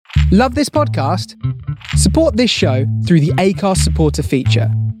Love this podcast? Support this show through the Acast supporter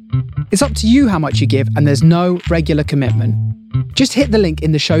feature. It's up to you how much you give, and there's no regular commitment. Just hit the link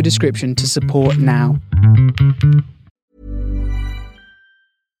in the show description to support now.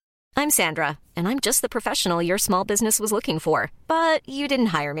 I'm Sandra, and I'm just the professional your small business was looking for. But you didn't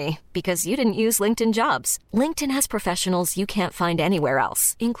hire me because you didn't use LinkedIn Jobs. LinkedIn has professionals you can't find anywhere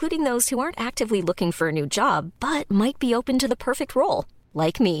else, including those who aren't actively looking for a new job, but might be open to the perfect role,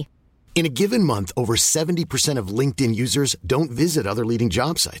 like me. In a given month, over 70% of LinkedIn users don't visit other leading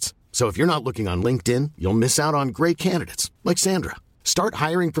job sites. So if you're not looking on LinkedIn, you'll miss out on great candidates like Sandra. Start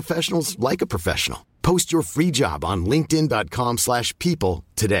hiring professionals like a professional. Post your free job on linkedin.com/people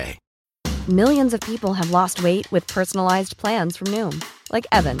today. Millions of people have lost weight with personalized plans from Noom. Like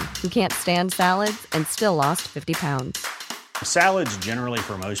Evan, who can't stand salads and still lost 50 pounds. Salads generally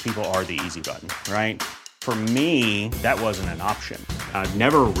for most people are the easy button, right? For me, that wasn't an option. I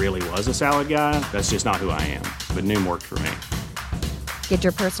never really was a salad guy. That's just not who I am. But Noom worked for me. Get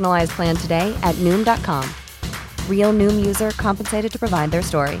your personalized plan today at Noom.com. Real Noom user compensated to provide their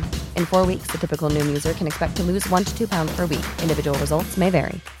story. In 4 weeks, the typical Noom user can expect to lose 1 to 2 pounds per week. Individual results may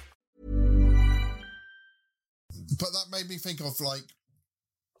vary. But that made me think of, like,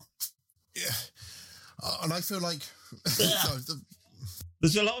 yeah, and I feel like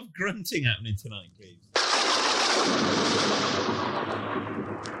there's a lot of grunting happening tonight, please.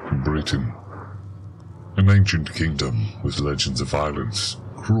 Britain, an ancient kingdom with legends of violence,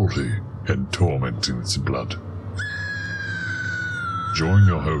 cruelty, and torment in its blood. Join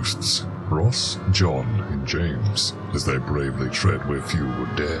your hosts, Ross, John, and James, as they bravely tread where few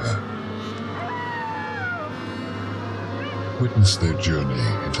would dare. Witness their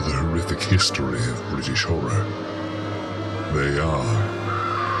journey into the horrific history of British horror. They are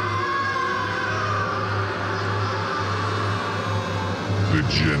the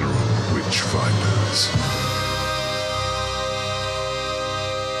General Witchfinders.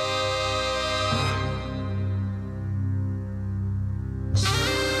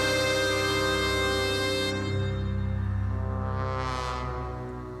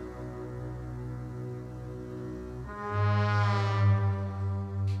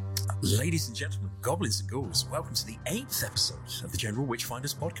 Ladies and gentlemen, goblins and ghouls, welcome to the 8th episode of the General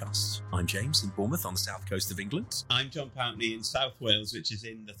Witchfinders podcast. I'm James in Bournemouth on the south coast of England. I'm John Pountney in South Wales, which is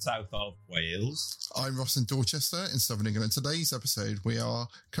in the south of Wales. I'm Ross in Dorchester in southern England. In today's episode, we are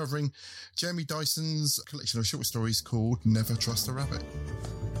covering Jeremy Dyson's collection of short stories called Never Trust a Rabbit.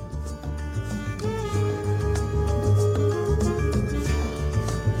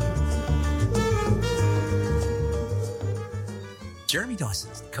 Jeremy Dyson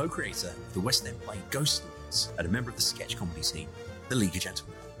is the co-creator of the West End play Ghost Stories and a member of the sketch comedy team, The League of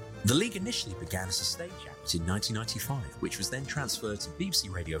Gentlemen. The League initially began as a stage act in 1995, which was then transferred to BBC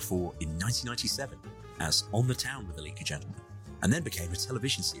Radio 4 in 1997 as On the Town with The League of Gentlemen, and then became a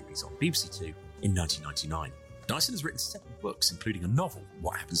television series on BBC Two in 1999. Dyson has written 7 books, including a novel,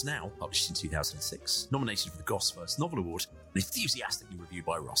 What Happens Now, published in 2006, nominated for the Goss First Novel Award, and enthusiastically reviewed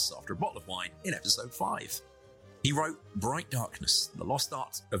by Ross after a bottle of wine in episode 5. He wrote Bright Darkness, The Lost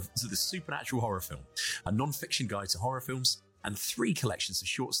Art of the Supernatural Horror Film, a non-fiction guide to horror films, and 3 collections of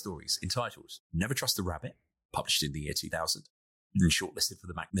short stories entitled Never Trust a Rabbit, published in the year 2000, and shortlisted for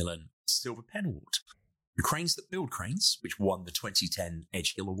the Macmillan Silver Pen Award. The Cranes That Build Cranes, which won the 2010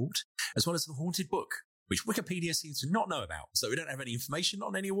 Edge Hill Award, as well as The Haunted Book, which Wikipedia seems to not know about, so we don't have any information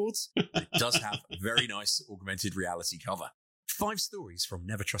on any awards, but it does have a very nice augmented reality cover. 5 stories from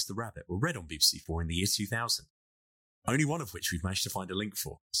Never Trust a Rabbit were read on BBC4 in the year 2000. Only one of which we've managed to find a link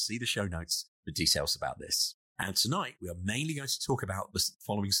for. See the show notes for details about this. And tonight, we are mainly going to talk about the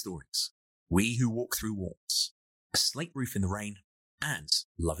following stories. We Who Walk Through Walls, A Slate Roof in the Rain, and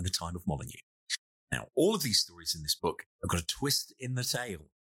Love in the Time of Molyneux. Now, all of these stories in this book have got a twist in the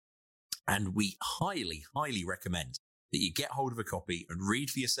tale. And we highly, highly recommend that you get hold of a copy and read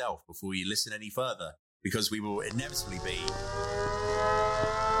for yourself before you listen any further, because we will inevitably be...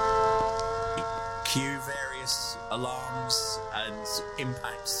 cue various alarms and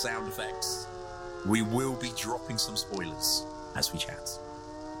impact sound effects. We will be dropping some spoilers as we chat.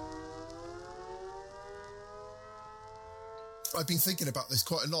 I've been thinking about this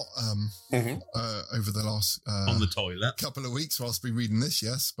quite a lot over the last on the toilet couple of weeks whilst I've been reading this.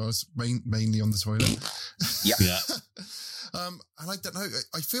 Yes, but I was mainly on the toilet. Yeah. And I don't know.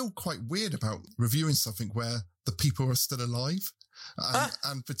 I feel quite weird about reviewing something where the people are still alive.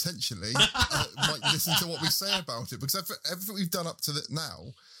 And potentially might listen to what we say about it, because everything we've done up to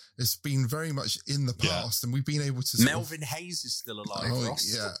now has been very much in the past, and we've been able to. Melvin Hayes is still alive. Ross.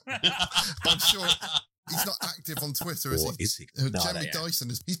 Yeah, I'm sure he's not active on Twitter, Or is he? No, Jeremy Dyson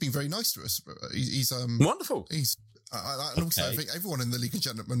he's been very nice to us. He's wonderful. He's and also I think everyone in the League of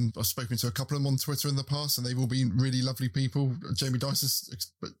Gentlemen, I've spoken to a couple of them on Twitter in the past, and they've all been really lovely people. Jamie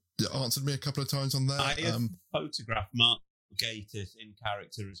Dyson's answered me a couple of times on there. I have photographed Mark Gatiss in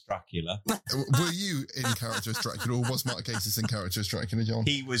character as Dracula. Were you in character as Dracula, or was Mark Gatiss in character as Dracula, John?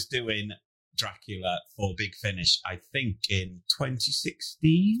 He was doing Dracula for Big Finish, I think, in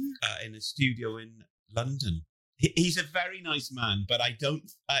 2016, in a studio in London. He's a very nice man, but I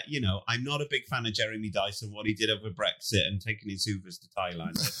don't, I'm not a big fan of Jeremy Dyson, what he did over Brexit and taking his Hoovers to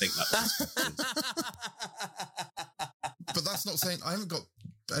Thailand. I think that was... But that's not saying I haven't got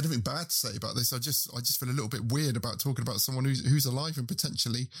anything bad to say about this. I just feel a little bit weird about talking about someone who's alive and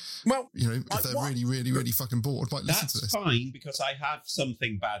potentially, if they're really, really, really fucking bored, might listen to this. That's fine, because I have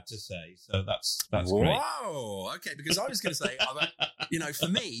something bad to say, so that's great. Whoa, okay, because I was going to say, for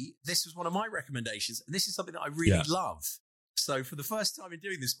me, this was one of my recommendations, and this is something that I really love. So for the first time in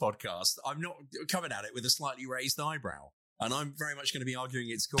doing this podcast, I'm not coming at it with a slightly raised eyebrow. And I'm very much going to be arguing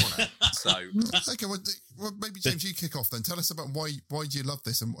its corner. So, okay, well, maybe James, you kick off then. Tell us about why do you love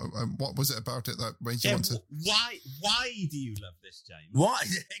this, and what was it about it that made you want to? Why do you love this, James? Why?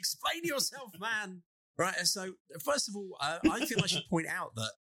 Explain yourself, man. Right. So, first of all, I feel I should point out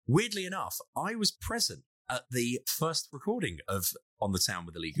that, weirdly enough, I was present at the first recording of On the Town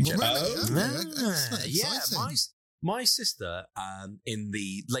with the League of Gentlemen. My sister, in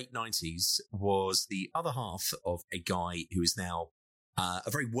the late 90s, was the other half of a guy who is now a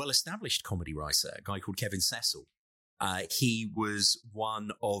very well-established comedy writer, a guy called Kevin Cecil. He was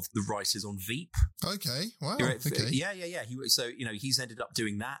one of the writers on Veep. Okay, wow. Okay. Yeah. He's ended up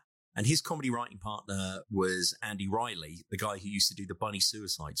doing that. And his comedy writing partner was Andy Riley, the guy who used to do the Bunny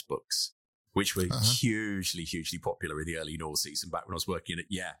Suicides books, which were hugely, hugely popular in the early noughties. And back when I was working at,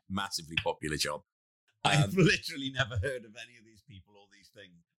 massively popular job. I've literally never heard of any of these people or these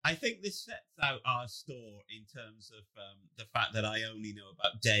things. I think this sets out our store in terms of the fact that I only know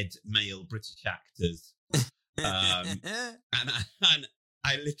about dead male British actors. And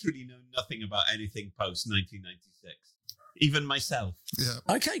I literally know nothing about anything post 1996. Even myself.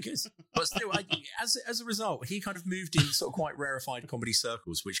 Yeah. Okay, good. But still, as a result, he kind of moved in sort of quite rarefied comedy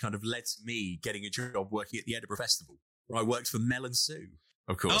circles, which kind of led to me getting a job working at the Edinburgh Festival, where I worked for Mel and Sue.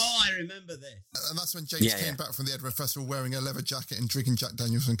 Of course. Oh, I remember this. And that's when James came back from the Edinburgh Festival wearing a leather jacket and drinking Jack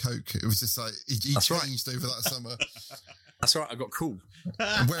Daniels and Coke. It was just like, he changed over that summer. That's right, I got cool.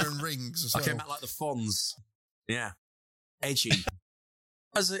 And wearing rings as well. I came back like the Fonz. Yeah. Edgy.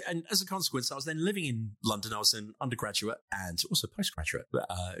 As a consequence, I was then living in London. I was an undergraduate and also postgraduate.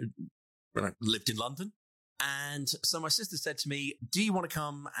 When I lived in London. And so my sister said to me, do you want to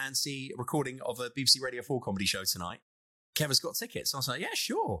come and see a recording of a BBC Radio 4 comedy show tonight? Kevin's got tickets. I was like, yeah,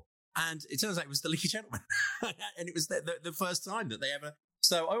 sure. And it turns out it was the League of Gentlemen. And it was the first time that they ever...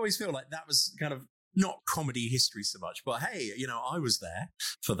 So I always feel like that was kind of not comedy history so much, but hey, I was there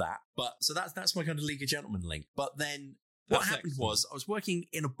for that. But so that's my kind of League of Gentlemen link. But then what happened was I was working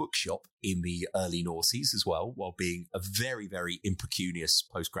in a bookshop in the early noughties as well, while being a very, very impecunious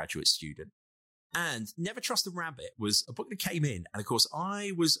postgraduate student. And Never Trust a Rabbit was a book that came in. And of course,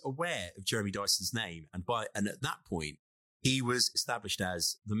 I was aware of Jeremy Dyson's name. And at that point, he was established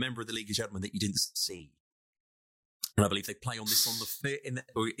as the member of the League of Gentlemen that you didn't see. And I believe they play on this in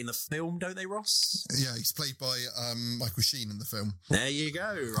the film, don't they, Ross? Yeah, he's played by Michael Sheen in the film. There you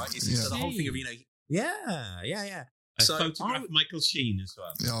go, right? So the whole thing of, yeah. I photographed Michael Sheen as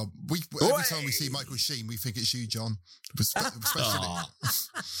well. Yeah, every time we see Michael Sheen, we think it's you, John.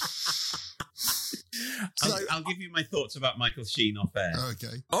 I'll give you my thoughts about Michael Sheen off air.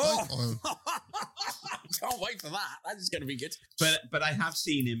 Okay. Oh! Can't wait for that. That is going to be good. But I have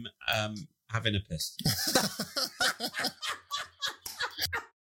seen him having a piss.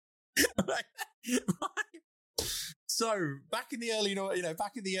 So back in the early,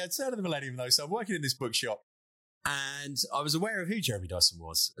 back in the turn of the millennium, though. So I'm working in this bookshop, and I was aware of who Jeremy Dyson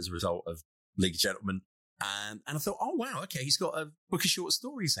was as a result of League of Gentlemen, and I thought, oh wow, okay, he's got a book of short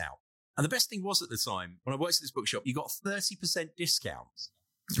stories out. And the best thing was at the time when I worked at this bookshop, you got 30% discount.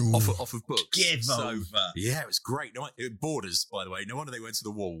 Off of books. Give over. Yeah, it was great. Borders, by the way. No wonder they went to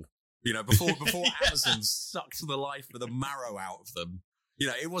the wall. Before Amazon sucked the life of the marrow out of them.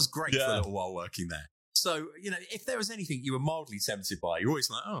 It was great for a little while working there. So, if there was anything you were mildly tempted by, you're always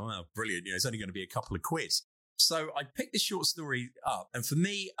like, oh, wow, brilliant. It's only going to be a couple of quid. So I picked this short story up. And for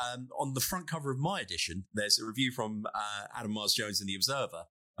me, on the front cover of my edition, there's a review from Adam Mars-Jones in The Observer.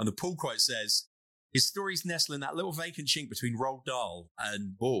 And the pull quote says, his stories nestle in that little vacant chink between Roald Dahl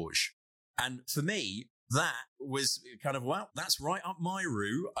and Borges. And for me, that was kind of, well, that's right up my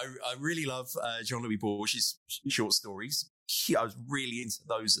route. I really love Jean-Louis Bourge's short stories. I was really into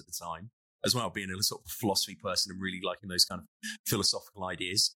those at the time as well, being a sort of philosophy person and really liking those kind of philosophical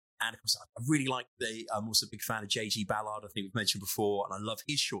ideas. And of course, I really like I'm also a big fan of J.G. Ballard, I think we've mentioned before, and I love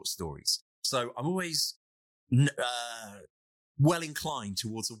his short stories. So I'm always well inclined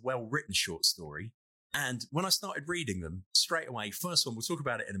towards a well-written short story. And when I started reading them, straight away, first one, we'll talk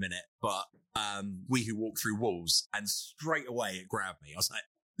about it in a minute, but We Who Walk Through Walls, and straight away it grabbed me. I was like,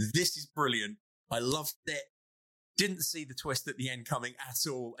 this is brilliant. I loved it. Didn't see the twist at the end coming at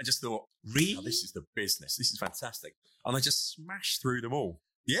all. I just thought, really? Oh, this is the business. This is fantastic. And I just smashed through them all.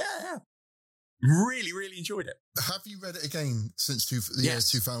 Yeah. Really, really enjoyed it. Have you read it again since the year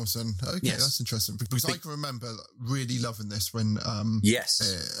 2000? Okay, that's interesting. Because I can remember really loving this when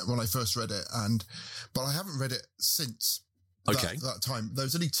I first read it, but I haven't read it since that time. There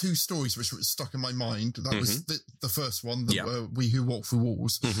was only two stories which were stuck in my mind. That was the first one, We Who Walk Through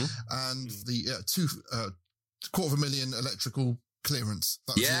Walls, and the 250,000 electrical clearance.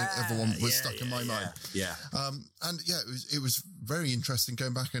 That was the other one was stuck in my mind. Yeah. It was very interesting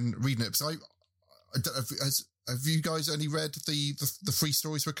going back and reading it. So I don't know have you guys only read the three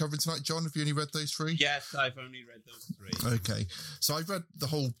stories we're covering tonight, John? Have you only read those three? Yes, I've only read those three. Okay. So I've read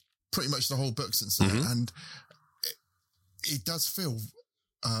pretty much the whole book since then, and it does feel,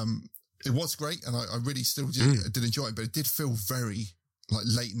 it was great, and I really still did enjoy it, but it did feel very like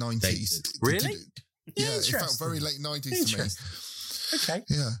late 90s. Really? It felt very late 90s to me. Okay.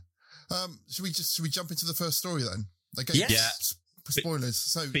 Yeah. Should we jump into the first story then? Again, yes. Spoilers.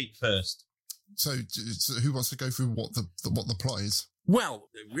 So Speak first. So who wants to go through what the plot is? Well,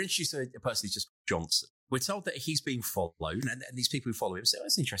 we're introduced to a person who's just Johnson. We're told that he's being followed, and these people who follow him say, "Oh,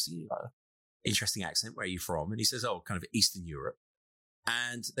 that's interesting. Interesting accent. Where are you from?" And he says, "Oh, kind of Eastern Europe."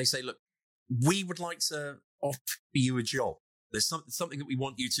 And they say, "Look, we would like to offer you a job. There's something that we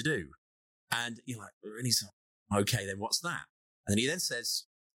want you to do." And you're like, and he's like, "Okay, then what's that?" And then he then says,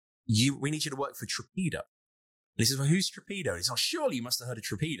 "We need you to work for Torpedo." And he says, "Well, who's Torpedo?" And he's like, "Surely you must have heard of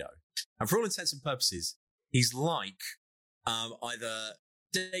Torpedo." And for all intents and purposes, he's like either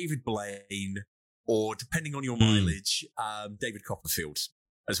David Blaine or, depending on your mileage, David Copperfield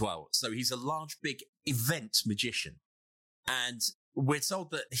as well. So he's a large, big event magician. And we're told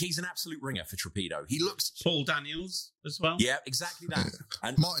that he's an absolute ringer for Torpedo. He looks... Paul Daniels as well? Yeah, exactly that.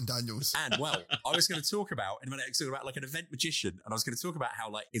 And Martin Daniels. And, well, I was going to talk about, in a minute, like an event magician, and I was going to talk about how,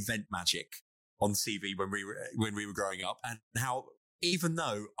 like, event magic on TV when we were growing up, and how, even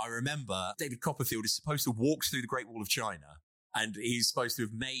though I remember David Copperfield is supposed to walk through the Great Wall of China, and he's supposed to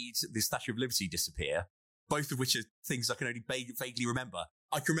have made the Statue of Liberty disappear, both of which are things I can only vaguely remember.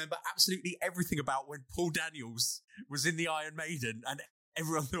 I can remember absolutely everything about when Paul Daniels was in the Iron Maiden, and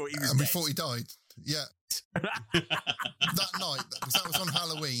everyone thought he was dead. We thought he died. Yeah. That night, because that was on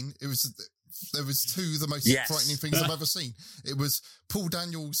Halloween, there was two of the most frightening things I've ever seen. It was Paul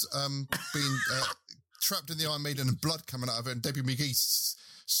Daniels being trapped in the Iron Maiden and blood coming out of it, and Debbie McGee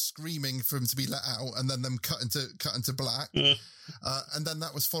screaming for him to be let out, and then them cut into black. And then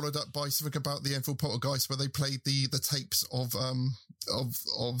that was followed up by something about the Enfield Poltergeist, where they played the tapes of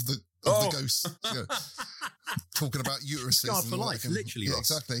the ghosts, talking about uteruses. Scarred for life, literally. Yeah,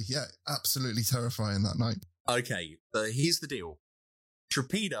 exactly. Yeah, absolutely terrifying that night. Okay, here's the deal.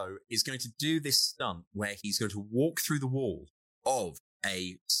 Torpedo is going to do this stunt where he's going to walk through the wall of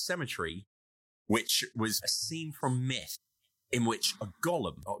a cemetery, which was a scene from myth, in which a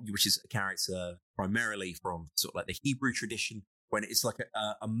golem, which is a character primarily from sort of like the Hebrew tradition, when it's like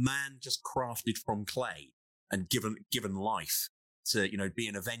a man just crafted from clay and given life to, be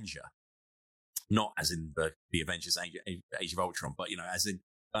an Avenger. Not as in the Avengers Age of Ultron, but, as in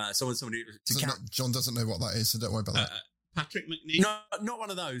someone who... John doesn't know what that is, so don't worry about that. Patrick McNeil? No, not one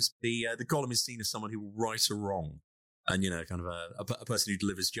of those. The golem is seen as someone who will right a wrong and, kind of a person who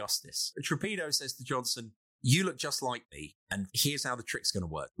delivers justice. Torpedo says to Johnson, "You look just like me, and here's how the trick's going to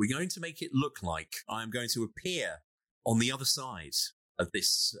work. We're going to make it look like I'm going to appear on the other side of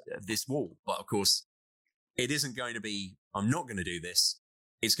this wall. But, of course, it isn't going to be, I'm not going to do this.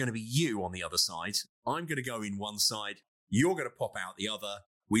 It's going to be you on the other side. I'm going to go in one side. You're going to pop out the other.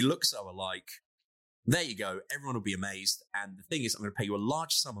 We look so alike. There you go. Everyone will be amazed. And the thing is, I'm going to pay you a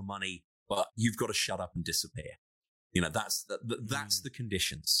large sum of money, but you've got to shut up and disappear." That's the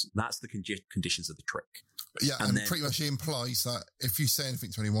conditions. That's the conditions of the trick. Yeah, and then, pretty much he implies that if you say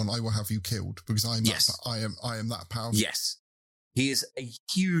anything to anyone, I will have you killed because I am that powerful. Yes, he is a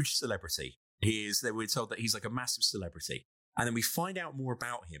huge celebrity. We're told that he's like a massive celebrity, and then we find out more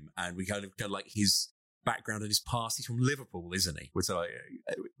about him, and we kind of go like his background and his past. He's from Liverpool, isn't he? We're told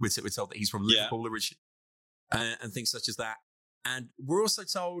that he's from Liverpool originally. and things such as that. And we're also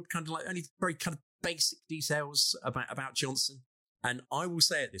told kind of like only very kind of basic details about Johnson. And I will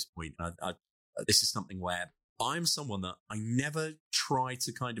say at this point, this is something where I'm someone that I never try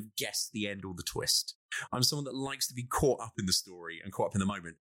to kind of guess the end or the twist. I'm someone that likes to be caught up in the story and caught up in the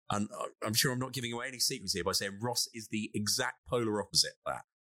moment. And I'm sure I'm not giving away any secrets here by saying Ross is the exact polar opposite of that.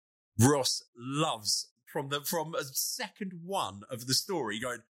 Ross loves from a second one of the story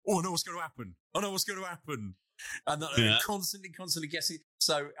going, oh, I know what's going to happen. I know what's going to happen. And constantly guessing.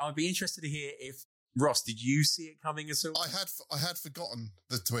 So I'd be interested to hear if, Ross, did you see it coming at all? I had forgotten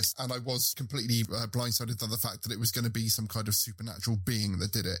the twist, and I was completely blindsided by the fact that it was going to be some kind of supernatural being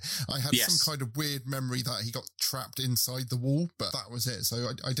that did it. I had some kind of weird memory that he got trapped inside the wall, but that was it. So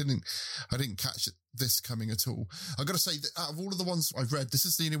I didn't catch this coming at all. I've got to say that out of all of the ones I've read, this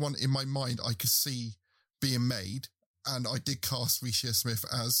is the only one in my mind I could see being made. And I did cast Reece Shearsmith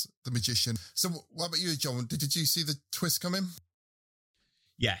as the magician. So what about you, John? Did you see the twist coming?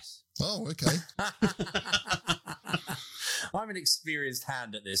 Yes. Oh, okay. I'm an experienced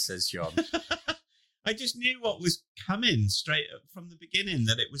hand at this, says John. I just knew what was coming straight up from the beginning,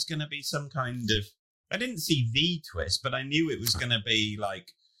 that it was going to be some kind of... I didn't see the twist, but I knew it was going to be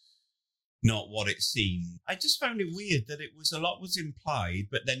like not what it seemed. I just found it weird that a lot was implied,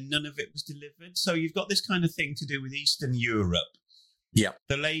 but then none of it was delivered. So you've got this kind of thing to do with Eastern Europe. Yeah.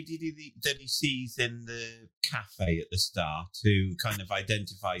 The lady that he sees in the cafe at the start who kind of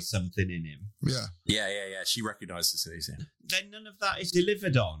identifies something in him. Yeah. She recognises it. Yeah. Then none of that is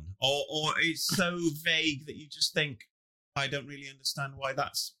delivered on, or it's so vague that you just think, I don't really understand why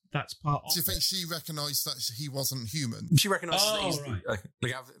that's part of it. Do you think she recognised that he wasn't human? She recognises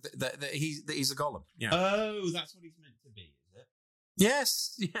that he's a golem. Yeah. Oh, that's what he's meant to be, is it?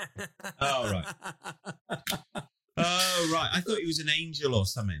 Yes. Yeah. Oh, right. Oh, right. I thought he was an angel or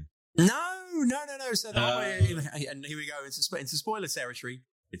something. No. So and here we go into spoiler territory.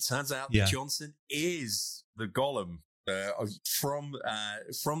 It turns out that Johnson is the golem from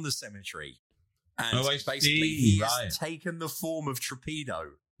the cemetery. And basically he has taken the form of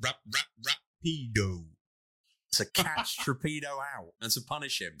Trepido. Rapido. To catch Trepido out and to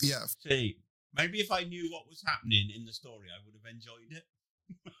punish him. Yeah. See, maybe if I knew what was happening in the story, I would have enjoyed it.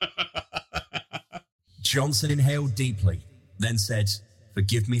 Johnson inhaled deeply, then said,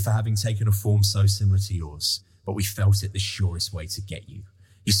 "Forgive me for having taken a form so similar to yours, but we felt it the surest way to get you."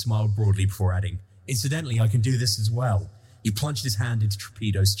 He smiled broadly before adding, "Incidentally, I can do this as well." He plunged his hand into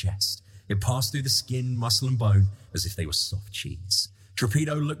Trepido's chest. It passed through the skin, muscle, and bone as if they were soft cheese.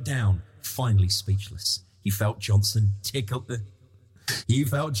 Trepido looked down, finally speechless. He felt Johnson tickle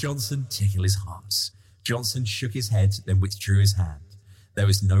his heart. Johnson shook his head, then withdrew his hand. There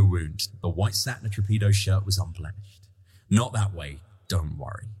was no wound. The white satin of Trepido's shirt was unblemished. "Not that way, don't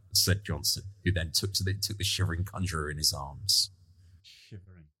worry," said Johnson, who then took the shivering conjurer in his arms.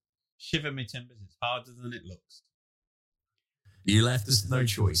 Shiver me timbers, it's harder than it looks. "You left us no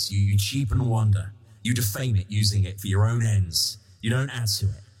choice. You cheapen wonder. You defame it, using it for your own ends. You don't add to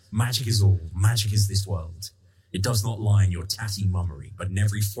it. Magic is all. Magic is this world. It does not lie in your tatty mummery, but in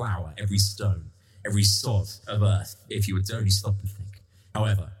every flower, every stone, every sod of earth, if you would only stop and think.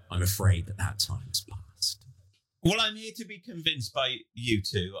 However, I'm afraid that time has passed." Well, I'm here to be convinced by you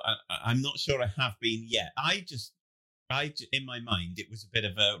two. I'm not sure I have been yet. I in my mind, it was a bit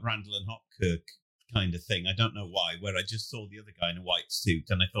of a Randall and Hopkirk kind of thing. I don't know why, where I just saw the other guy in a white suit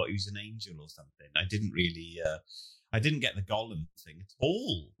and I thought he was an angel or something. I didn't really, I didn't get the golem thing at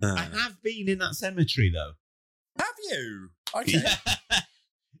all. I have been in that cemetery though. Have you? Okay.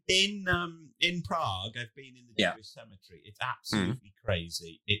 In Prague, I've been in the Jewish cemetery. It's absolutely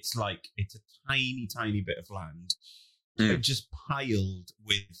crazy. It's like, it's a tiny, tiny bit of land. Just piled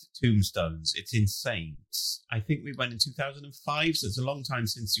with tombstones. It's insane. I think we went in 2005, so it's a long time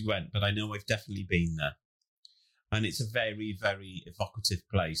since we went, but I know I've definitely been there. And it's a very, very evocative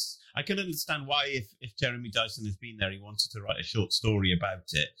place. I can understand why, if Jeremy Dyson has been there, he wanted to write a short story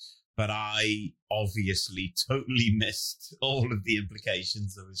about it. But I obviously totally missed all of the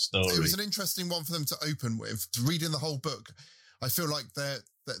implications of his story. It was an interesting one for them to open with. Reading the whole book, I feel like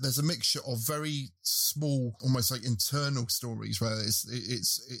there's a mixture of very small, almost like internal stories where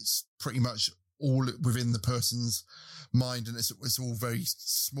it's pretty much all within the person's mind, and it's all very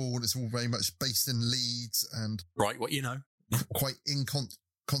small. It's all very much based in Leeds and quite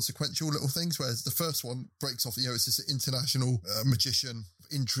inconsequential little things. Whereas the first one breaks off. It's this international magician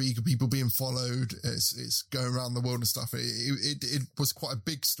intrigue of people being followed. It's going around the world and stuff. It was quite a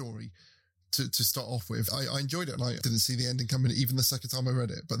big story to start off with. I enjoyed it, and I didn't see the ending coming even the second time I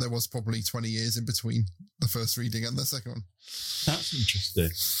read it, but there was probably 20 years in between the first reading and the second one. That's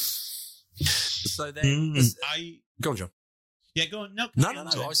interesting. So then, go on, John. Yeah, go on. No.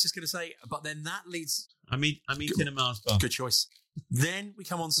 I was just going to say, but then that leads. I'm eating a Mars bar. Good choice. Then we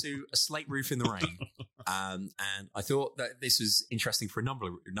come on to A Slate Roof in the Rain, and I thought that this was interesting for a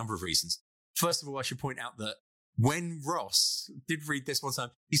number of reasons. First of all, I should point out that when Ross did read this one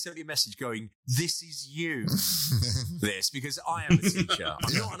time, he sent me a message going, "This is you." This, because I am a teacher.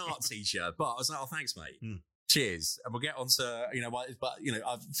 I'm not an art teacher, but I was like, "Oh, thanks, mate. Cheers." And we'll get on to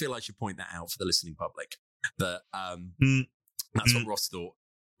I feel I should point that out for the listening public that that's what Ross thought.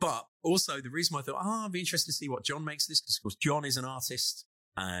 But also the reason why I thought, I'd be interested to see what John makes of this, because of course John is an artist,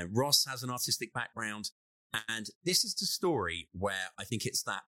 Ross has an artistic background, and this is the story where I think it's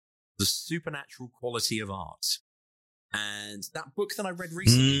the supernatural quality of art. And that book that I read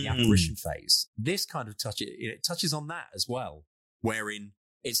recently, The Apparition Phase, this kind of touches on that as well, wherein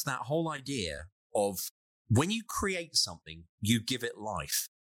it's that whole idea of when you create something, you give it life.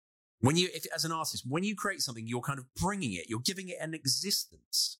 As an artist, when you create something, you're kind of bringing it, you're giving it an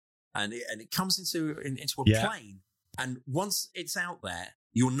existence, and it comes into a plane. And once it's out there,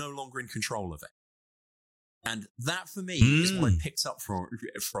 you're no longer in control of it. And that for me is what I picked up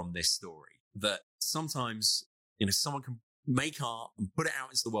from this story. That sometimes, someone can make art and put it out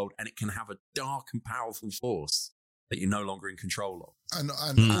into the world, and it can have a dark and powerful force that you're no longer in control of. And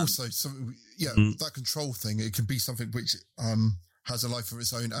also, that control thing, it can be something which has a life of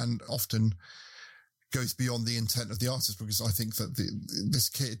its own and often goes beyond the intent of the artist, because I think that this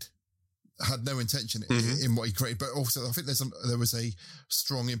kid had no intention in what he created, but also I think there was a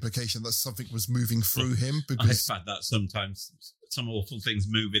strong implication that something was moving through him. Because I've had that sometimes, some awful things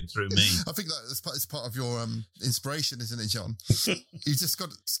moving through me. I think that is part of your inspiration, isn't it, John? You just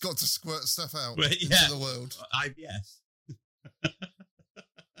got to squirt stuff out into the world. Yes.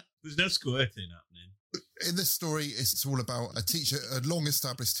 There's no squirting happening. In this story, it's all about a teacher, a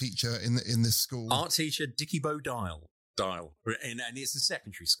long-established teacher in this school. Art teacher Dickie Bo Dial, and it's a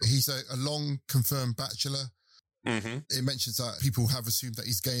secondary school. He's a long confirmed bachelor. It mentions that people have assumed that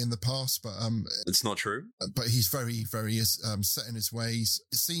he's gay in the past, but it's not true. But he's very, very set in his ways.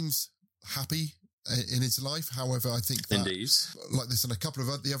 It seems happy in his life. However, I think that, indeed, like this and a couple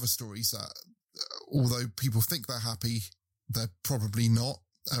of the other stories, that although people think they're happy, they're probably not.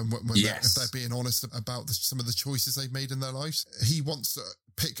 If they're being honest about some of the choices they've made in their lives. He wants to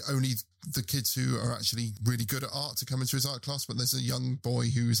pick only the kids who are actually really good at art to come into his art class, but there's a young boy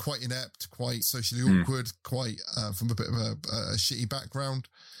who's quite inept, quite socially awkward, quite from a bit of a shitty background,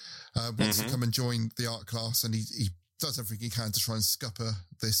 wants to come and join the art class, and he does everything he can to try and scupper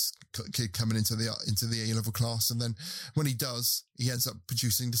this kid coming into the A-level class. And then when he does, he ends up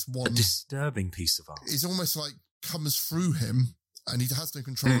producing this one... a disturbing piece of art. It's almost like comes through him, and he has no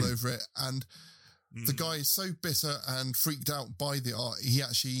control over it. And the guy is so bitter and freaked out by the art, he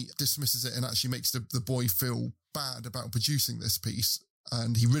actually dismisses it and actually makes the boy feel bad about producing this piece.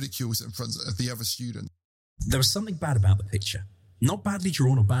 And he ridicules it in front of the other student. There was something bad about the picture. Not badly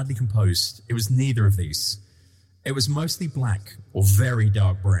drawn or badly composed. It was neither of these. It was mostly black or very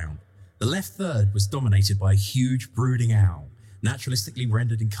dark brown. The left third was dominated by a huge brooding owl, naturalistically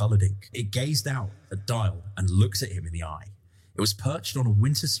rendered in coloured ink. It gazed out at Dial and looked at him in the eye. It was perched on a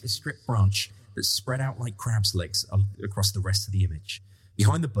winter-stripped branch that spread out like crab's legs across the rest of the image.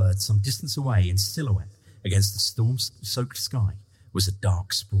 Behind the bird, some distance away in silhouette against the storm-soaked sky, was a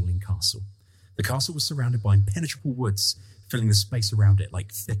dark, sprawling castle. The castle was surrounded by impenetrable woods, filling the space around it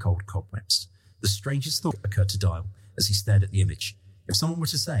like thick old cobwebs. The strangest thought occurred to Dial as he stared at the image. If someone were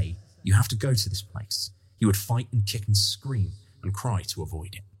to say, "You have to go to this place," he would fight and kick and scream and cry to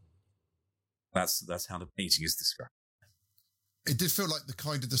avoid it. That's how the painting is described. It did feel like the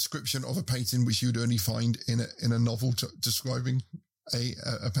kind of description of a painting which you'd only find in a novel describing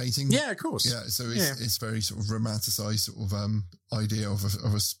a painting. Yeah, of course. Yeah, so it's very sort of romanticized sort of idea of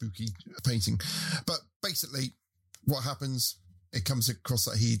a spooky painting. But basically, what happens? It comes across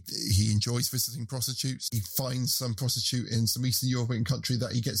that he enjoys visiting prostitutes. He finds some prostitute in some Eastern European country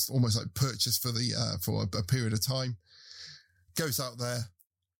that he gets almost like purchased for a period of time. Goes out there.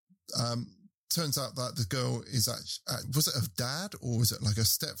 Turns out that the girl is was it a dad or was it like a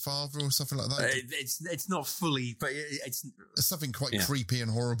stepfather or something like that? It's not fully, but it's something quite creepy and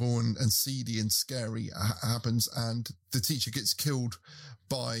horrible and seedy and scary happens, and the teacher gets killed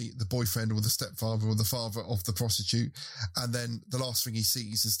by the boyfriend or the stepfather or the father of the prostitute, and then the last thing he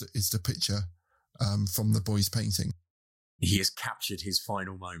sees is the picture from the boy's painting. He has captured his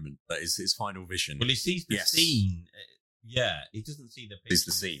final moment. That is his final vision. Well, he sees the scene. Yeah, he doesn't see the picture. It's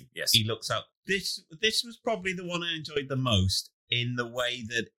the scene, yes. He looks out. This was probably the one I enjoyed the most in the way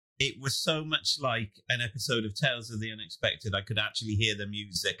that it was so much like an episode of Tales of the Unexpected. I could actually hear the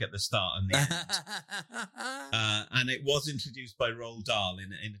music at the start and the end. And it was introduced by Roald Dahl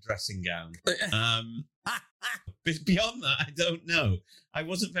in a dressing gown. Beyond that, I don't know. I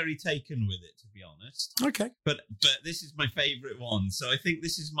wasn't very taken with it, to be honest. Okay. But this is my favourite one. So I think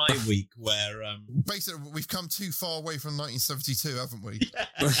this is my week where... Basically, we've come too far away from 1972, haven't we?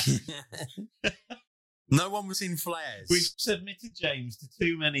 Yeah. No one was in flares. We've submitted James to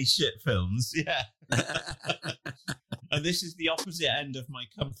too many shit films. Yeah. And this is the opposite end of my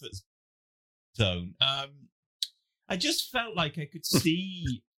comfort zone. I just felt like I could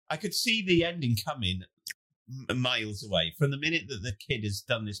see the ending coming miles away. From the minute that the kid has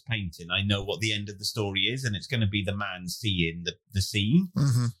done this painting, I know what the end of the story is, and it's going to be the man seeing the scene.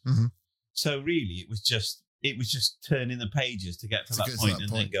 Mm-hmm, mm-hmm. So really, it was just turning the pages to get to that point and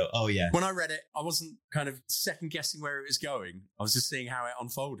then go, oh yeah. When I read it, I wasn't kind of second guessing where it was going. I was just seeing how it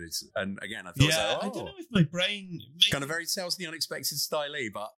unfolded. And again, I thought, I don't know if my brain... Kind of very Tales of the Unexpected style,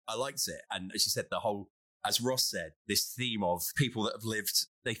 but I liked it. And as you said, the whole, as Ross said, this theme of people that have lived,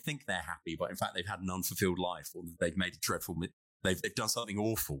 they think they're happy, but in fact they've had an unfulfilled life, or they've made a dreadful, they've done something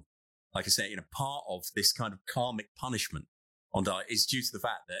awful. Like I say, part of this kind of karmic punishment on diet is due to the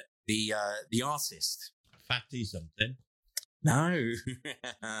fact that the artist... Fatty something. No.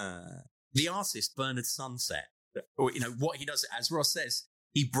 The artist, Bernard Sunset, or, what he does, as Ross says,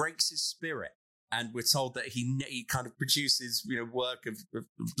 he breaks his spirit. And we're told that he kind of produces, work of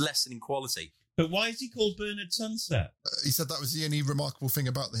lessening quality. But why is he called Bernard Sunset? He said that was the only remarkable thing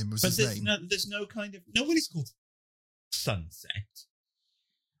about him was his name. There's no kind of... Nobody's called Sunset.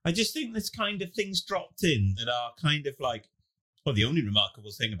 I just think there's kind of things dropped in that are kind of like... Well, the only remarkable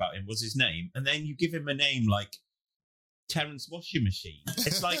thing about him was his name. And then you give him a name like Terence Washing Machine.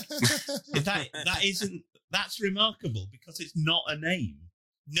 It's like, that's remarkable because it's not a name.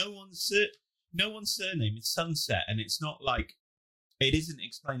 No one's surname is Sunset. And it's not like, it isn't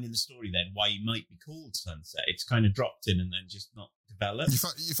explained in the story then why he might be called Sunset. It's kind of dropped in and then just not developed. You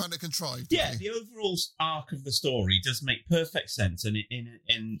found it contrived? Yeah, the overall arc of the story does make perfect sense. And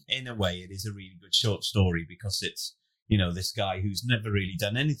in a way, it is a really good short story because it's, this guy who's never really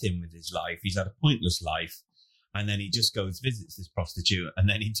done anything with his life. He's had a pointless life. And then he just goes, visits this prostitute, and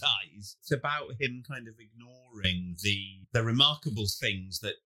then he dies. It's about him kind of ignoring the remarkable things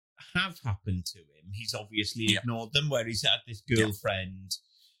that have happened to him. He's obviously ignored them, where he's had this girlfriend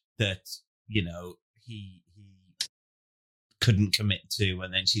that, he couldn't commit to,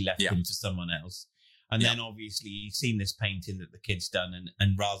 and then she left him to someone else. And then obviously he's seen this painting that the kid's done,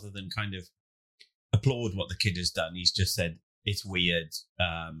 and rather than kind of applaud what the kid has done, he's just said, it's weird.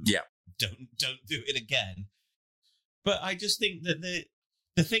 Don't do it again. But I just think that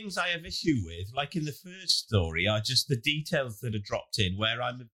the things I have issue with, like in the first story, are just the details that are dropped in where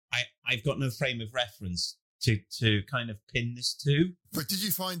I've got no frame of reference to kind of pin this to. But did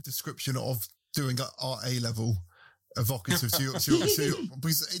you find description of doing art A-level evocative to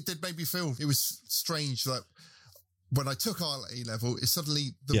because it did make me feel it was strange that when I took art A-level, it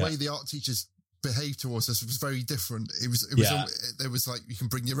suddenly the way the art teachers behaved towards us was very different. It was there was like you can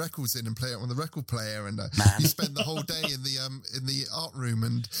bring your records in and play it on the record player, and you spend the whole day in the art room,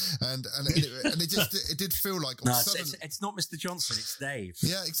 and it did feel like it's not Mr. Johnson, it's Dave.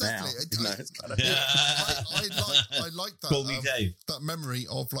 Yeah, exactly. I like that. Call me Dave. That memory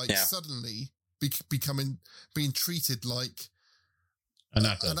of suddenly being treated like an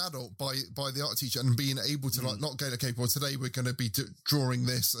adult by the art teacher, and being able to not go, okay, well, today we're going to be drawing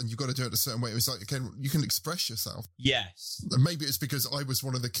this and you've got to do it a certain way. It was like, okay, you can express yourself. Yes. And maybe it's because I was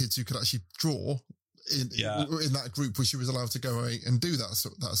one of the kids who could actually draw in that group where she was allowed to go away and do that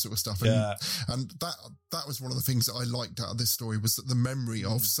sort of stuff. And that was one of the things that I liked out of this story, was that the memory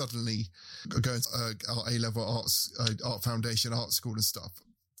of suddenly going to A-level arts, art foundation, art school and stuff.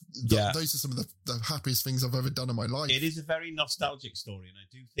 Those are some of the happiest things I've ever done in my life. It is a very nostalgic story, and I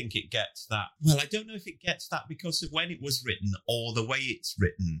do think it gets that. Well, I don't know if it gets that because of when it was written or the way it's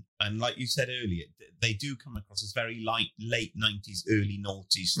written. And like you said earlier, they do come across as very late 90s, early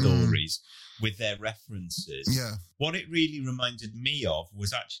noughties stories with their references. Yeah. What it really reminded me of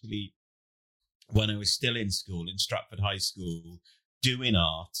was actually when I was still in school, in Stratford High School, doing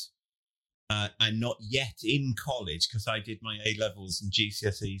art. And not yet in college, because I did my A-levels and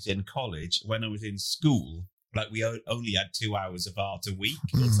GCSEs in college. When I was in school, like we only had 2 hours of art a week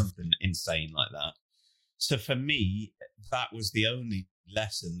or something insane like that. So for me, that was the only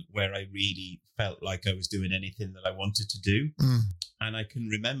lesson where I really felt like I was doing anything that I wanted to do. And I can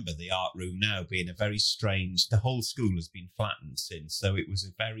remember the art room now being a very strange, the whole school has been flattened since. So it was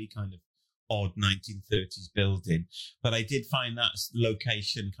a very kind of odd 1930s building. But I did find that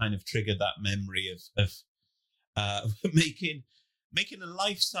location kind of triggered that memory of making a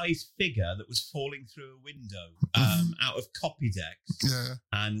life-size figure that was falling through a window out of copy decks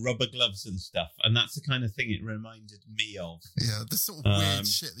and rubber gloves and stuff. And that's the kind of thing it reminded me of. Yeah, the sort of weird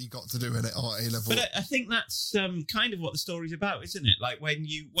shit that you got to do in it at A level. But I think that's kind of what the story's about, isn't it? Like when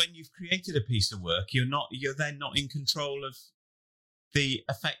you've created a piece of work, you're then not in control of the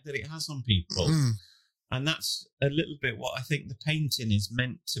effect that it has on people. And that's a little bit what I think the painting is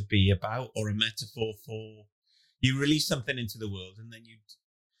meant to be about, or a metaphor for. You release something into the world, and then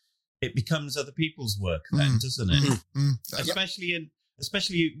it becomes other people's work, then, doesn't it?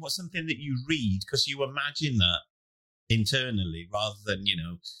 Especially what's something that you read, because you imagine that internally, rather than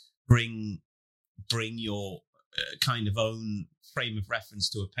bring your kind of own frame of reference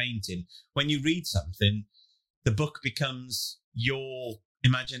to a painting. When you read something, the book becomes your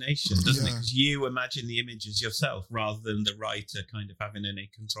imagination, doesn't it? Because you imagine the images yourself rather than the writer kind of having any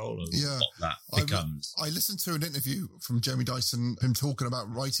control over what that becomes. I listened to an interview from Jeremy Dyson, him talking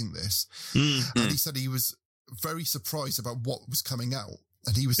about writing this, and he said he was very surprised about what was coming out.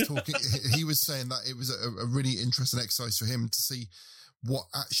 And he was talking, he was saying that it was a really interesting exercise for him to see what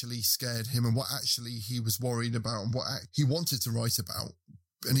actually scared him and what actually he was worried about and what he wanted to write about.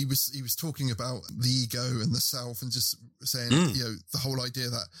 And he was talking about the ego and the self, and just saying, the whole idea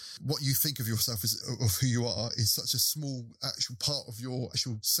that what you think of yourself of who you are is such a small actual part of your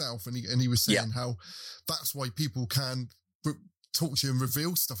actual self. And he was saying how that's why people can talk to you and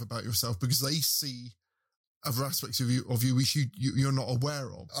reveal stuff about yourself, because they see other aspects of you which you're not aware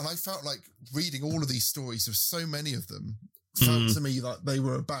of. And I felt like reading all of these stories, there's so many of them, felt to me that they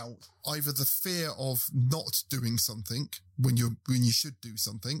were about either the fear of not doing something when you should do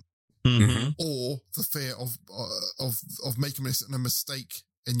something, or the fear of making a mistake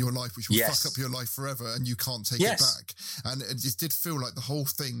in your life, which will fuck up your life forever, and you can't take it back. And it just did feel like the whole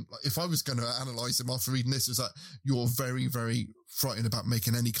thing, like if I was going to analyse them after reading this, is that you're very, very frightened about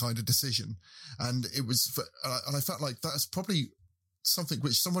making any kind of decision. And it was, and I felt like that's probably something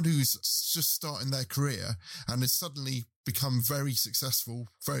which someone who's just starting their career and has suddenly become very successful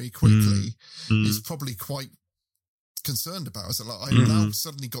very quickly is probably quite concerned about. So like, I've now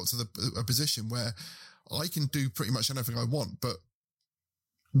suddenly got to a position where I can do pretty much anything I want, but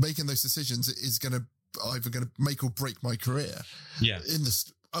making those decisions is either going to make or break my career. Yeah. In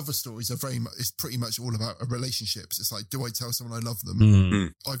the other stories are it's pretty much all about relationships. It's like, do I tell someone I love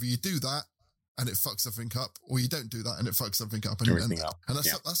them? Either you do that and it fucks something up, or you don't do that and it fucks something up. And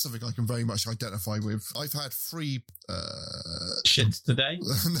that's something I can very much identify with. I've had 3 shits today.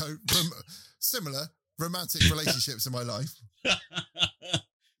 Similar romantic relationships in my life.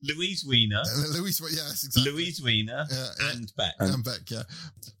 Louise Weiner. Yes, exactly. Louise Weiner and Beck. And Beck, yeah.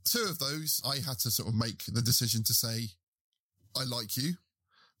 2 of those, I had to sort of make the decision to say, I like you.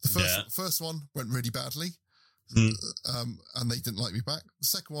 The first one went really badly, and they didn't like me back. The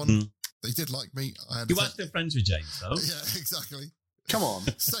second one, they did like me. You weren't still friends with James, though. Yeah, exactly. Come on.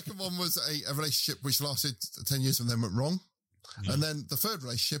 Second one was a relationship which lasted 10 years and then went wrong. And then the third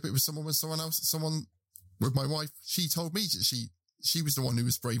relationship, it was someone with my wife. She told me she was the one who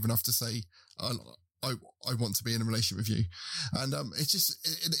was brave enough to say, I want to be in a relationship with you. And it's just,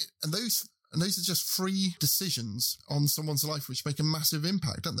 and those are just 3 decisions on someone's life which make a massive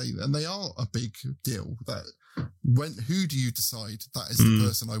impact, don't they? And they are a big deal. That who do you decide that is the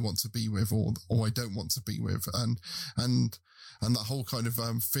person I want to be with or I don't want to be with? And that whole kind of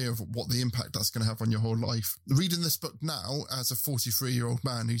fear of what the impact that's going to have on your whole life. Reading this book now as a 43-year-old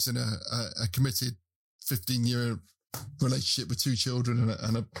man who's in a committed 15-year relationship with 2 children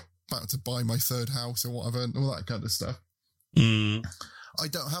and about to buy my 3rd house or whatever and all that kind of stuff. I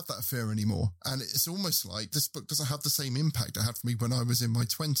don't have that fear anymore. And it's almost like this book doesn't have the same impact it had for me when I was in my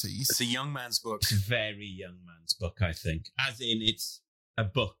 20s. It's a young man's book. It's a very young man's book, I think. As in, it's a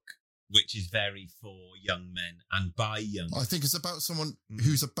book which is very for young men and by young men. I think it's about someone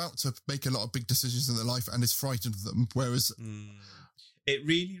who's about to make a lot of big decisions in their life and is frightened of them, whereas... It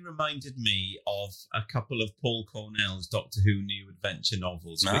really reminded me of a couple of Paul Cornell's Doctor Who New Adventure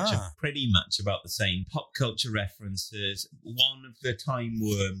novels, which are pretty much about the same pop culture references. One of the Time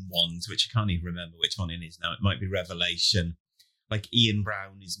Worm ones, which I can't even remember which one it is now. It might be Revelation. Like Ian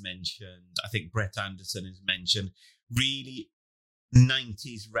Brown is mentioned. I think Brett Anderson is mentioned. Really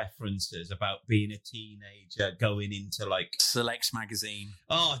 90s references about being a teenager going into like Selects magazine.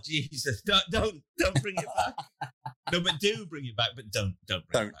 Oh Jesus! Don't bring it back. No, but do bring it back. But don't bring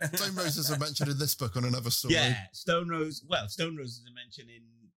it back. Stone Roses are mentioned in this book on another story. Yeah, Stone Roses are mentioned in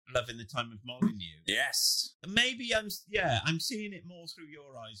Love in the Time of Molyneux. Yes. Maybe I'm seeing it more through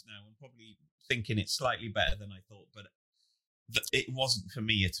your eyes now and probably thinking it's slightly better than I thought, but it wasn't for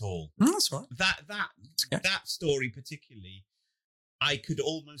me at all. That's right. That story particularly, I could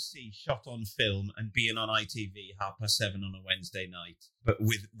almost see shot on film and being on ITV 7:30 on a Wednesday night, but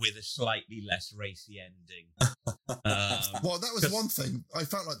with a slightly less racy ending. Well, that was one thing. I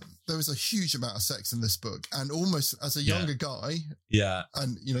felt like there was a huge amount of sex in this book, and almost as a younger guy,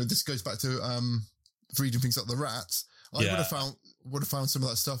 and this goes back to reading things like The Rats. I would have found some of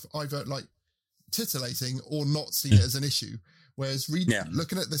that stuff either like titillating or not seen it as an issue. Whereas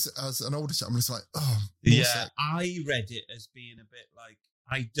looking at this as an older child, I'm just like, sex. I read it as being a bit like,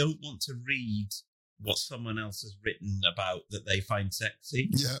 I don't want to read what someone else has written about that they find sexy.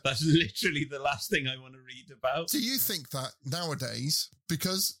 Yeah. That's literally the last thing I want to read about. Do you think that nowadays,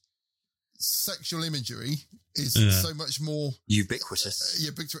 because sexual imagery is so much more ubiquitous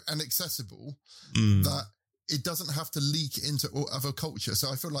and accessible, that it doesn't have to leak into other culture?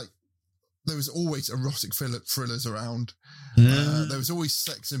 So I feel like there was always erotic thrillers around. There was always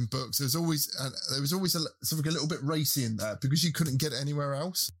sex in books. There was always something a little bit racy in there because you couldn't get it anywhere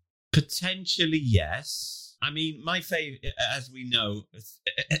else. Potentially, yes. I mean, my favorite, as we know,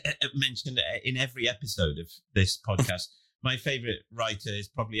 mentioned in every episode of this podcast, my favorite writer is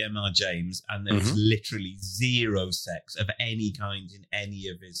probably M.R. James, and there was literally zero sex of any kind in any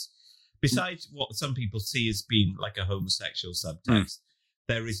of his. Besides what some people see as being like a homosexual subtext.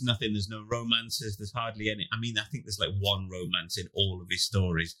 There is nothing. There's no romances. There's hardly any. I mean, I think there's like one romance in all of his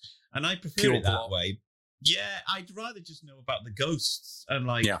stories. And I prefer it that way. Yeah, I'd rather just know about the ghosts and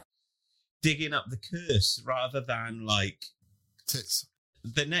digging up the curse rather than like tits.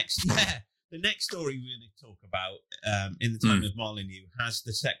 The next story we're going to talk about in the Time of Molyneux has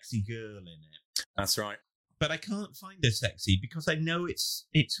the sexy girl in it. That's right. But I can't find her sexy because I know it's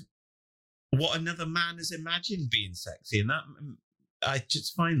what another man has imagined being sexy, and that. I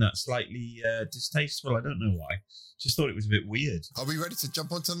just find that slightly distasteful. I don't know why. Just thought it was a bit weird. Are we ready to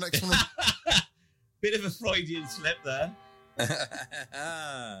jump on to the next one? Bit of a Freudian slip there.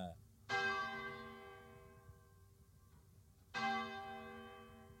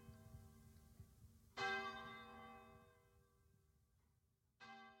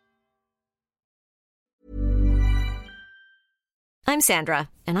 I'm Sandra,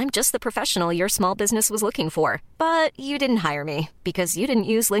 and I'm just the professional your small business was looking for. But you didn't hire me because you didn't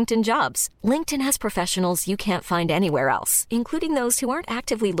use LinkedIn Jobs. LinkedIn has professionals you can't find anywhere else, including those who aren't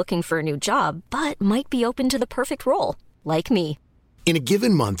actively looking for a new job, but might be open to the perfect role, like me. In a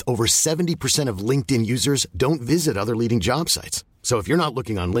given month, over 70% of LinkedIn users don't visit other leading job sites. So if you're not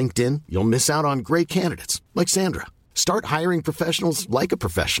looking on LinkedIn, you'll miss out on great candidates like Sandra. Start hiring professionals like a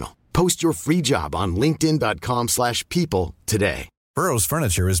professional. Post your free job on linkedin.com/people today. Burrow's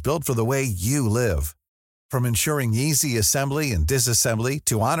furniture is built for the way you live. From ensuring easy assembly and disassembly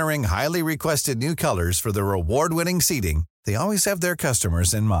to honoring highly requested new colors for their award-winning seating, they always have their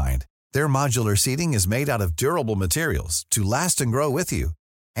customers in mind. Their modular seating is made out of durable materials to last and grow with you.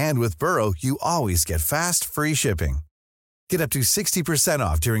 And with Burrow, you always get fast, free shipping. Get up to 60%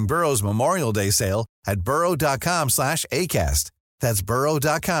 off during Burrow's Memorial Day sale at burrow.com/ACAST. That's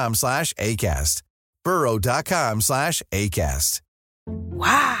burrow.com/ACAST. burrow.com/ACAST.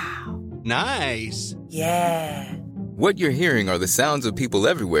 Wow. Nice. Yeah. What you're hearing are the sounds of people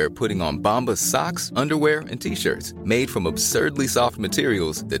everywhere putting on Bombas socks, underwear, and T-shirts made from absurdly soft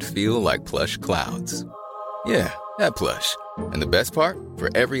materials that feel like plush clouds. Yeah, that plush. And the best part?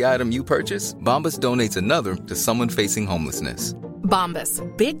 For every item you purchase, Bombas donates another to someone facing homelessness. Bombas.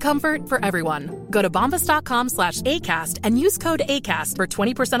 Big comfort for everyone. Go to bombas.com/ACAST and use code ACAST for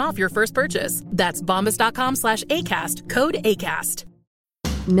 20% off your first purchase. That's bombas.com/ACAST. Code ACAST.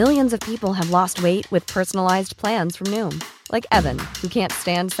 Millions of people have lost weight with personalized plans from Noom. Like Evan, who can't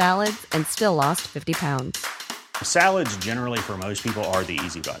stand salads and still lost 50 pounds. Salads generally for most people are the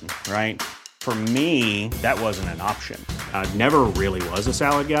easy button, right? For me, that wasn't an option. I never really was a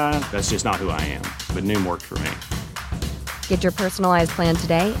salad guy. That's just not who I am. But Noom worked for me. Get your personalized plan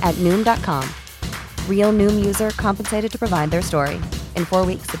today at Noom.com. Real Noom user compensated to provide their story. In 4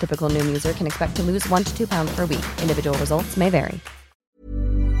 weeks, the typical Noom user can expect to lose 1 to 2 pounds per week. Individual results may vary.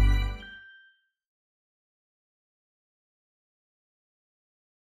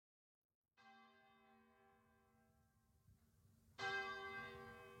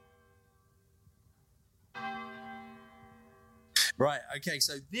 Right, okay,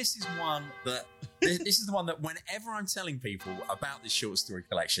 so this is the one that whenever I'm telling people about this short story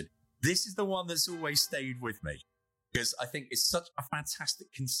collection, this is the one that's always stayed with me because I think it's such a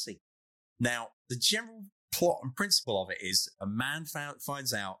fantastic conceit. Now, the general plot and principle of it is a man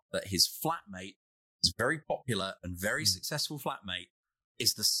finds out that his flatmate, his very popular and very successful flatmate,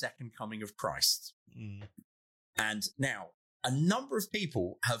 is the second coming of Christ. And now, a number of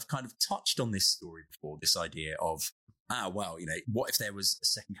people have kind of touched on this story before, this idea of, what if there was a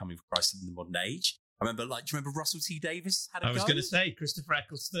second coming of Christ in the modern age? I remember, do you remember Russell T Davies had a I was go? going to say Christopher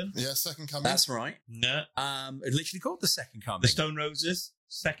Eccleston. Yeah, Second Coming. That's right. No. It literally called The Second Coming. The Stone Roses,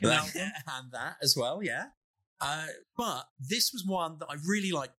 second album. And that as well, yeah. But this was one that I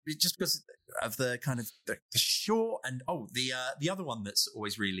really liked just because of the kind of the short and the other one that's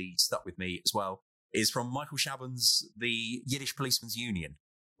always really stuck with me as well is from Michael Chabon's The Yiddish Policeman's Union,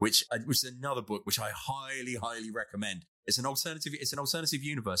 which is another book which I highly, highly recommend. It's an alternative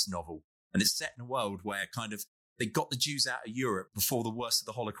universe novel, and it's set in a world where kind of they got the Jews out of Europe before the worst of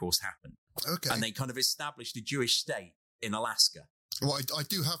the Holocaust happened. Okay. And they kind of established a Jewish state in Alaska. Well, I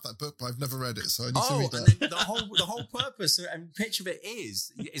do have that book, but I've never read it, so I need to read that. And the whole purpose and pitch of it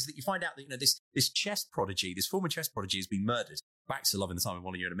is that you find out that this chess prodigy, this former chess prodigy, has been murdered. Back to Love in the Time of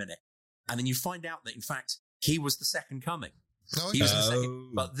One of You in a minute, and then you find out that in fact he was the second coming. Oh, he was the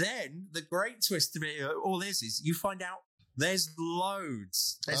second. But then the great twist of it all is you find out there's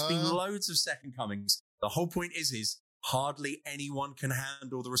loads. There's been loads of second comings. The whole point is hardly anyone can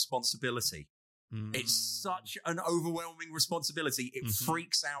handle the responsibility. It's such an overwhelming responsibility. It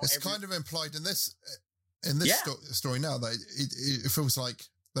freaks out. It's kind of implied in this story now that it feels like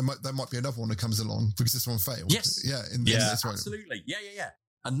there might be another one that comes along because this one failed. Yes. Yeah. In this one. Absolutely. Yeah.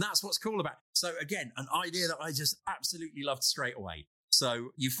 And that's what's cool about it. So again, an idea that I just absolutely loved straight away.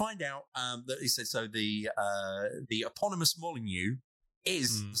 So you find out that he said the eponymous Molyneux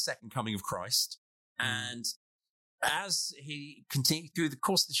is the second coming of Christ, and as he continued through the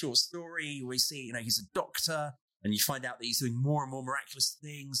course of the short story, we see, he's a doctor, and you find out that he's doing more and more miraculous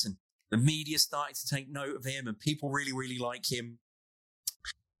things, and the media started to take note of him, and people really, really like him.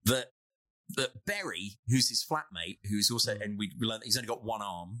 That Berry, who's his flatmate, who's also, and we learned that he's only got one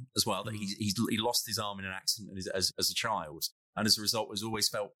arm as well, that he lost his arm in an accident as a child, and as a result has always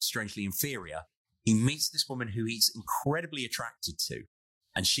felt strangely inferior. He meets this woman who he's incredibly attracted to,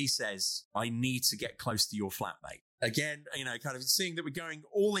 and she says, I need to get close to your flatmate. Again, kind of seeing that we're going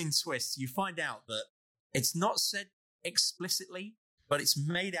all in twists, you find out that it's not said explicitly, but it's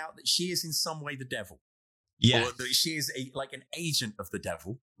made out that she is in some way the devil. Yeah. Or that she is like an agent of the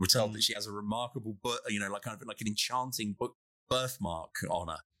devil. We're told that she has a remarkable, kind of like an enchanting birthmark on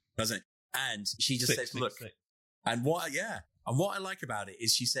her, doesn't it? And she just says, look, and what I like about it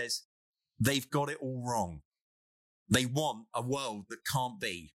is she says, they've got it all wrong. They want a world that can't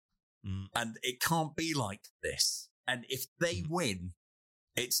be. And it can't be like this. And if they win,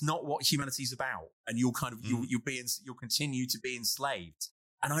 it's not what humanity's about. And you'll kind of, you'll continue to be enslaved.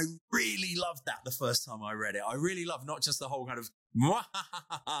 And I really loved that the first time I read it. I really loved not just the whole kind of,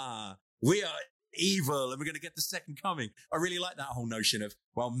 we are evil and we're going to get the second coming. I really like that whole notion of,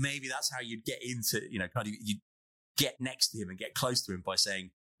 well, maybe that's how you'd get into, you get next to him and get close to him by saying,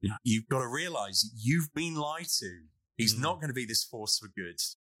 you've got to realize you've been lied to. He's not going to be this force for good.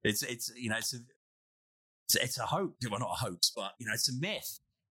 It's a hoax. Well, not a hoax, but it's a myth.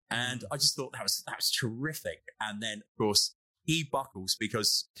 And I just thought that was terrific. And then, of course, he buckles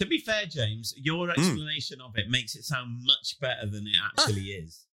because, to be fair, James, your explanation of it makes it sound much better than it actually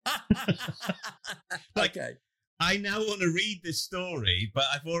is. Okay. I now want to read this story, but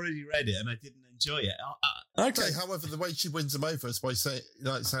I've already read it and I didn't enjoy it. Okay. However, the way she wins him over is by saying,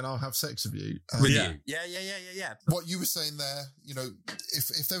 "I'll have sex with you." With you. Yeah. What you were saying there,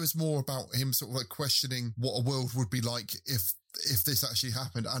 if there was more about him sort of like questioning what a world would be like if this actually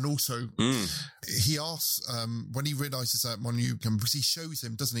happened, and also he asks when he realizes that Molyneux because he shows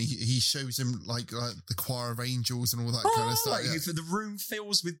him, doesn't he? He shows him like the choir of angels and all that kind of stuff. Like the room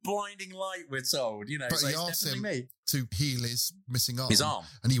fills with blinding light. We're told, But so he asks him to heal his missing arm,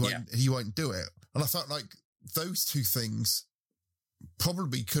 and he won't do it. And I felt like those two things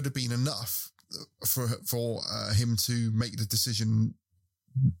probably could have been enough for him to make the decision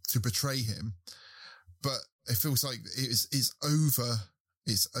to betray him, but it feels like it's over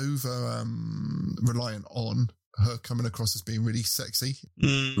reliant on her coming across as being really sexy.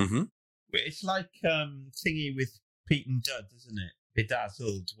 Mm-hmm. It's like thingy with Pete and Dud, isn't it?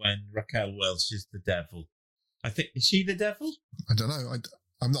 Bedazzled, when Raquel Welch is the devil. I think, is she the devil? I don't know.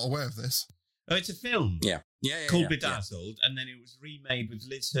 I'm not aware of this. Oh, it's a film. Yeah. Called Bedazzled, and then it was remade with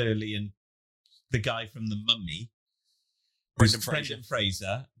Liz Hurley and the guy from The Mummy, Brendan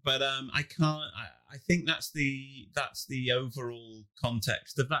Fraser. But I can't. I think that's the overall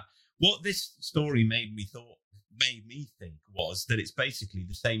context of that. What this story made me think was that it's basically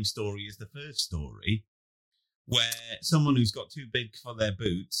the same story as the first story, where someone who's got too big for their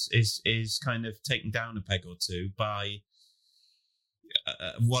boots is kind of taken down a peg or two by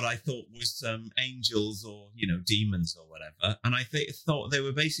what I thought was angels or demons or whatever, and I thought they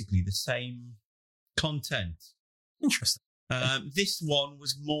were basically the same content. Interesting. This one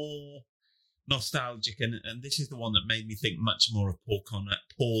was more nostalgic, and this is the one that made me think much more of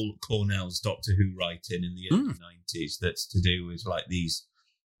Paul Cornell's Doctor Who writing in the early 90s. That's to do with like these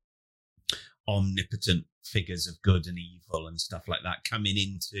omnipotent figures of good and evil and stuff like that coming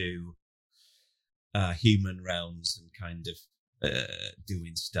into human realms and kind of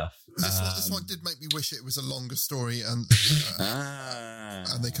doing stuff. This one did make me wish it was a longer story, and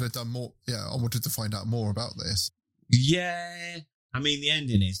and they could have done more. Yeah, I wanted to find out more about this. Yeah, I mean the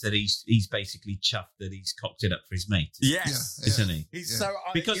ending is that he's basically chuffed that he's cocked it up for his mate. Yes, isn't he? He's so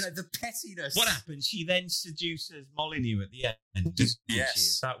because the pettiness. What happens? She then seduces Molyneux at the end. Yes,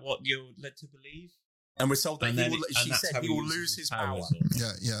 is that what you're led to believe? And we're told that she said he will lose his power.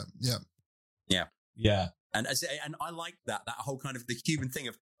 Yeah. And I like that whole kind of the human thing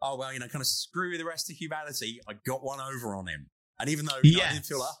of, oh, well, kind of screw the rest of humanity. I got one over on him. And even though I didn't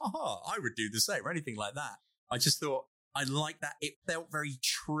feel like, I would do the same or anything like that, I just thought I like that. It felt very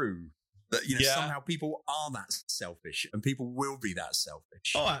true that, somehow people are that selfish and people will be that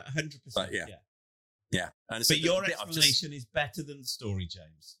selfish. Oh, 100%. But yeah. And but your explanation is better than the story,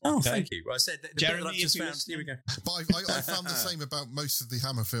 James. Oh, okay? Thank you. Well, I said that Jeremy, just found. Here we go. But I found the same about most of the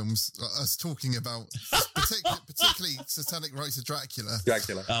Hammer films. Us talking about particularly Satanic Rites of Dracula.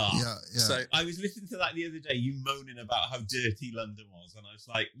 Oh. Yeah. So I was listening to that the other day. You moaning about how dirty London was, and I was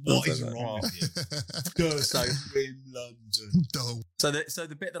like, "What is wrong with you? Dirty in London." Dull. So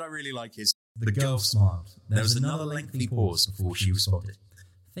the bit that I really like is the girl smiled. There was another lengthy pause before she responded.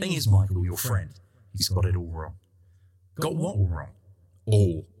 Thing is, Michael, your friend. He's got it all wrong. Got what all wrong?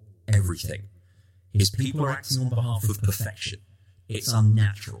 All. Everything. His people are acting on behalf of perfection. It's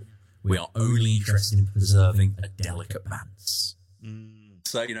unnatural. We are only interested in preserving a delicate balance.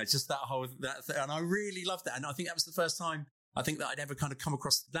 So, just that whole... and I really loved that. And I think that was the first time I think that I'd ever kind of come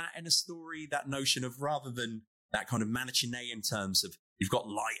across that in a story, that notion of rather than that kind of Manichean terms of you've got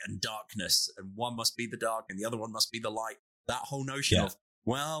light and darkness and one must be the dark and the other one must be the light. That whole notion of,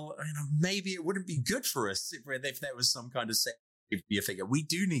 well, maybe it wouldn't be good for us if there was some kind of savior figure. We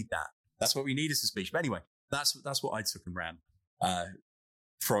do need that. That's what we need as a species. But anyway, that's what I took and ran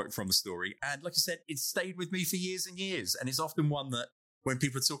from the story. And like I said, it stayed with me for years and years. And it's often one that when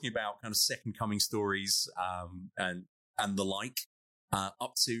people are talking about kind of second coming stories and the like,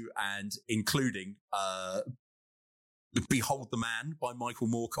 up to and including Behold the Man by Michael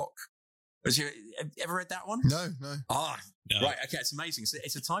Moorcock. Have you ever read that one? No. No. Right. Okay. It's amazing. So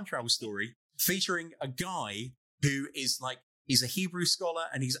it's a time travel story featuring a guy who is he's a Hebrew scholar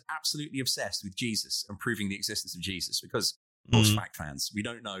and he's absolutely obsessed with Jesus and proving the existence of Jesus because most fact fans, we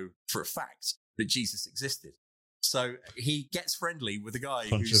don't know for a fact that Jesus existed. So he gets friendly with a guy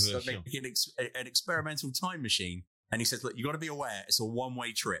who's making an experimental time machine. And he says, look, you got to be aware. It's a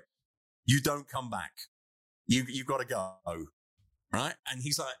one-way trip. You don't come back. You got to go. Right. And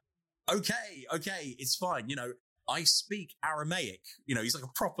he's like, okay, it's fine. I speak Aramaic. He's like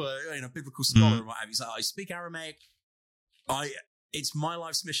a proper, biblical scholar and what have you. He's like, I speak Aramaic. It's my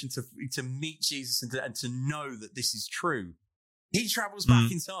life's mission to meet Jesus and to know that this is true. He travels back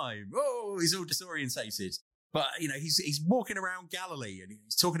in time. Oh, he's all disorientated. But, he's walking around Galilee and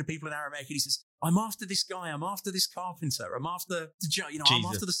he's talking to people in Aramaic and he says, I'm after this guy. I'm after this carpenter. I'm after I'm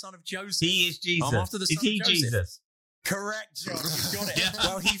after the son of Joseph. He is Jesus. I'm after the son of Joseph. Jesus? Correct, John. You've got it. Yeah.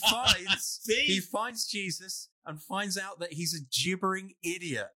 Well, he finds Jesus and finds out that he's a gibbering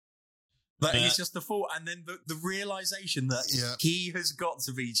idiot. That he's just a fool. And then the realization that he has got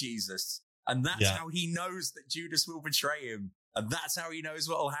to be Jesus. And that's how he knows that Judas will betray him. And that's how he knows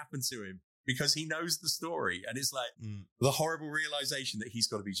what will happen to him. Because he knows the story. And it's like the horrible realization that he's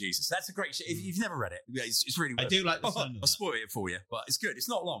got to be Jesus. That's a great shit. If you've never read it, it's really I do like the sound of I'll spoil it for you. But it's good. It's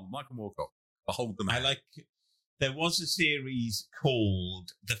not long. Michael Moorcock. Behold the Man. There was a series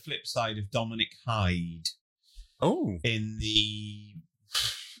called The Flip Side of Dominic Hyde. Oh. In the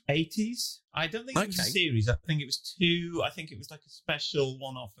 80s. I don't think it was a series. I think it was two. I think it was like a special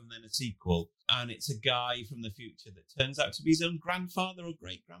one-off and then a sequel. And it's a guy from the future that turns out to be his own grandfather or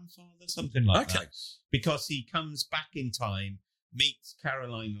great-grandfather, something like that. Because he comes back in time, meets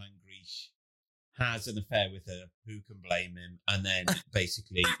Caroline Langrish, has an affair with her. Who can blame him? And then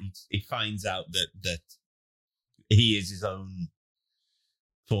basically he finds out that he is his own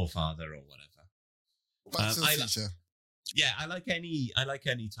forefather or whatever. Back to the future. Yeah, I like any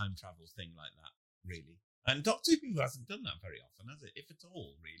time travel thing like that, really. And Doctor Who hasn't done that very often, has it? If at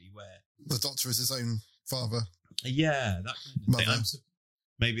all, really, where the Doctor is his own father. Yeah, that kind of Mother. thing.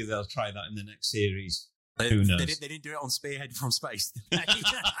 Maybe they'll try that in the next series. Who Who knows? They didn't do it on Spearhead from Space. Did they?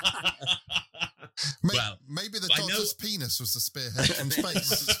 Maybe the I know- Doctor's penis was the spearhead from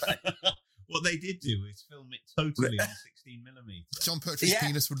space. What they did do is film it totally on 16mm. John Pertwee's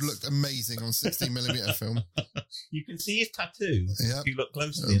penis would look amazing on 16mm film. You can see his tattoo Yep. if you look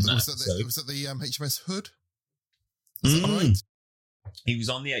closely in that. Was that episode. the HMS Hood? Is that right? He was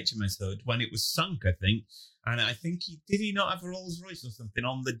on the HMS Hood when it was sunk, I think. And I think did he not have a Rolls Royce or something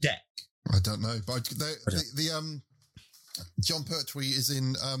on the deck? I don't know, but John Pertwee is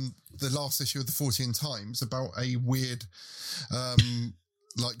in the last issue of the 14 Times about a weird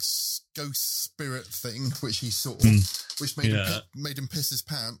like ghost spirit thing which he saw, which made him piss his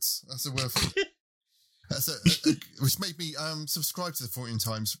pants. That's a word for which made me subscribe to the 14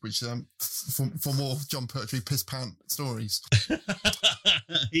 Times, which for more John Pertwee piss pant stories.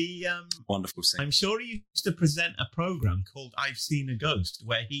 He wonderful scene. I'm sure he used to present a program called I've Seen a Ghost,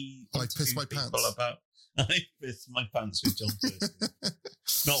 where he I piss my interviewed pants. people about I piss my pants with John Pertwee.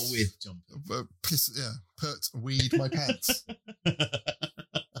 Not with John Pertwee. Pert weed my pants.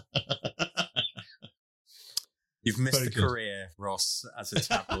 You've missed Very the good. career, Ross, as a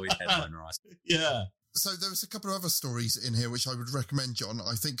tabloid headline writer. Yeah. So there was a couple of other stories in here which I would recommend, John.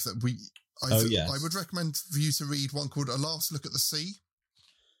 I think that yes. I would recommend for you to read one called A Last Look at the Sea.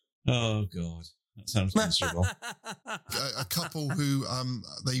 Oh God, that sounds miserable. A couple who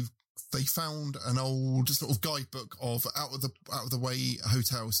they found an old sort of guidebook of out of the way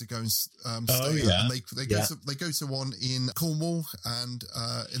hotels to go and stay at. And they go to one in Cornwall, and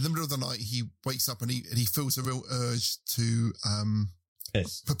in the middle of the night he wakes up and he feels a real urge to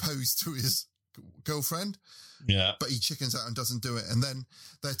propose to his girlfriend. Yeah. But he chickens out and doesn't do it. And then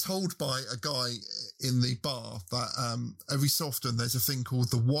they're told by a guy in the bar that every so often there's a thing called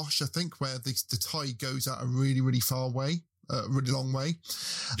the wash, I think, where the tide goes out a really, really far way, really long way.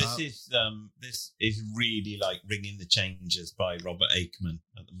 This is really like Ringing the Changes by Robert Aikman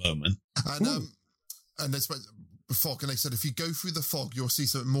at the moment. And there's the fog, and they said if you go through the fog, you'll see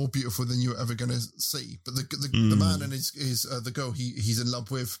something more beautiful than you're ever going to see. But the man and his the girl he's in love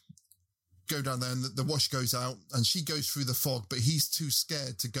with go down there, and the wash goes out, and she goes through the fog, but he's too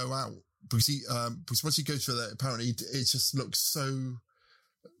scared to go out because once he goes through that, apparently it just looks so.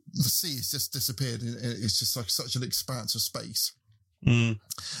 The sea has just disappeared, and it's just like such an expanse of space.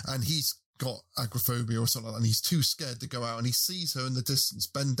 And he's got agoraphobia or something like that, and he's too scared to go out, and he sees her in the distance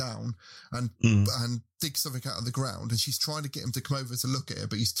bend down and dig something out of the ground, and she's trying to get him to come over to look at it,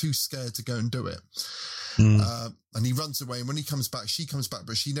 but he's too scared to go and do it. And he runs away, and when he comes back, she comes back,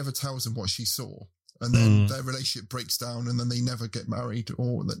 but she never tells him what she saw. And then their relationship breaks down, and then they never get married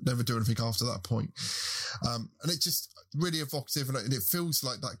or never do anything after that point. And it's just really evocative, and it feels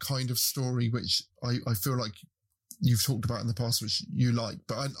like that kind of story, which I feel like you've talked about in the past, which you like.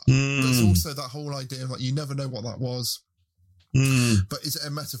 But there's also that whole idea of like, you never know what that was. But is it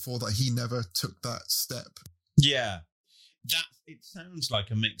a metaphor that he never took that step? Yeah. It sounds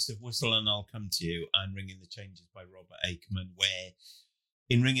like a mix of Whistle and I'll Come to You and Ringing the Changes by Robert Aikman, where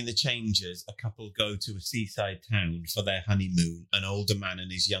in Ringing the Changes, a couple go to a seaside town for their honeymoon, an older man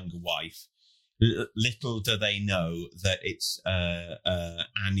and his younger wife. Little do they know that it's an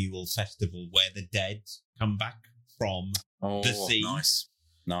annual festival where the dead come back from the sea.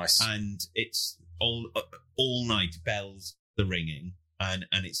 Nice. And it's all night bells are ringing, and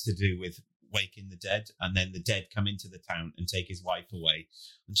it's to do with waking the dead, and then the dead come into the town and take his wife away,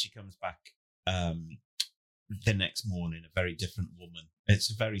 and she comes back the next morning a very different woman.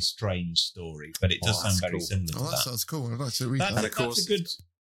 It's a very strange story, but it does sound very similar to that. Sounds cool. I'd like to read that. And of course,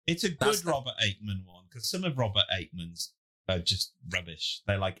 it's a good Robert Aikman one, because some of Robert Aikman's are just rubbish.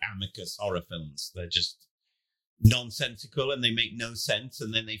 They're like Amicus horror films. They're just nonsensical and they make no sense,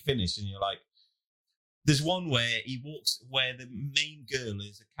 and then they finish and you're like, there's one where where the main girl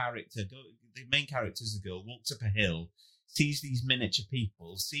is a character, the main character is a girl, walks up a hill, sees these miniature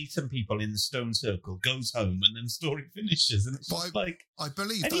people, sees some people in the stone circle, goes home, and then the story finishes. And it's just I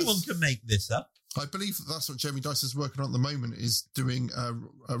believe anyone can make this up. I believe that's what Jamie Dyson's working on at the moment, is doing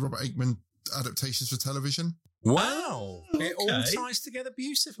Robert Aikman adaptations for television. Wow. It all ties together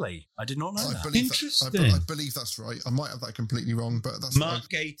beautifully. I did not know that. Interesting. I believe that's right. I might have that completely wrong, but that's Mark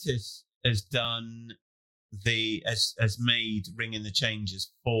Gatiss has done has made Ringing the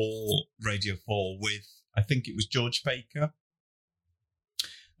Changes for Radio 4 with, I think it was George Baker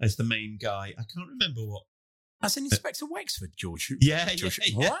as the main guy. I can't remember what. As in Inspector Wexford, George. Yeah.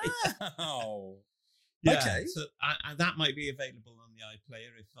 Wow. Yeah, Okay. So that might be available on the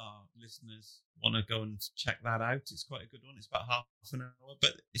iPlayer if our listeners want to go and check that out. It's quite a good one. It's about half an hour,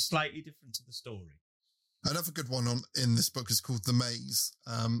 but it's slightly different to the story. Another good one in this book is called The Maze.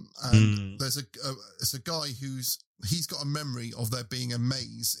 And there's a guy he's got a memory of there being a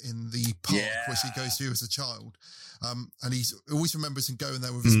maze in the park which he goes to as a child. And he always remembers him going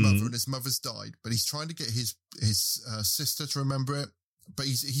there with his mother, and his mother's died, but he's trying to get his sister to remember it. But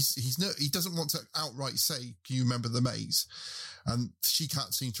he doesn't want to outright say, "Can you remember the maze?" And she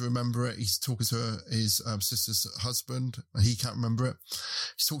can't seem to remember it. He's talking to his sister's husband, and he can't remember it.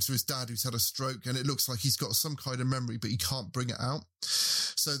 He talks to his dad, who's had a stroke, and it looks like he's got some kind of memory, but he can't bring it out.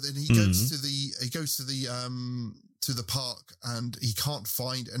 So then he goes to the park, and he can't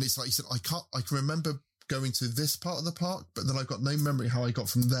find. And it's like he said, I can remember going to this part of the park, but then I've got no memory how I got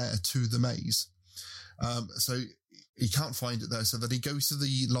from there to the maze. So he can't find it there. So then he goes to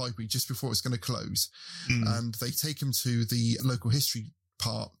the library just before it's going to close, and they take him to the local history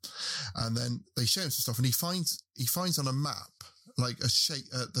part, and then they show him some stuff, and he finds on a map like a shape.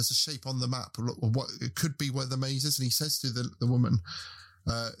 There's a shape on the map of what it could be where the maze is, and he says to the woman,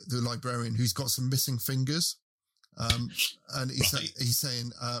 the librarian, who's got some missing fingers. And he's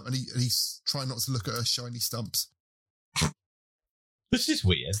saying, and he's trying not to look at her shiny stumps. This is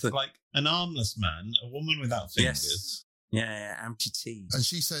weird. Like an armless man, a woman without fingers. Yes. Yeah, amputee. And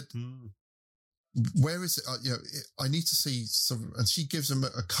she said, "Where is it? I need to see some." And she gives him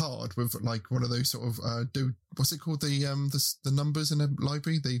a card with like one of those sort of what's it called? The numbers in a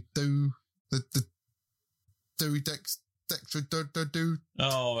library. The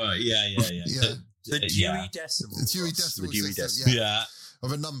Oh yeah. The Dewey Decimal. The Dewey Decimal. Yeah.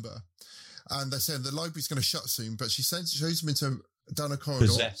 Of a number. And they're saying the library's going to shut soon, but she shows him down a corridor.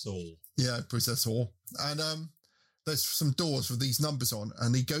 Possess all. Yeah, possess all. And there's some doors with these numbers on,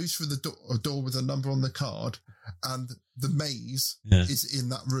 and he goes through the door with a number on the card, and the maze is in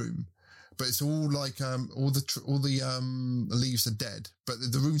that room. But it's all like all the leaves are dead, but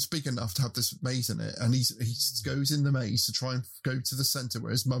the room's big enough to have this maze in it, and he goes in the maze to try and go to the centre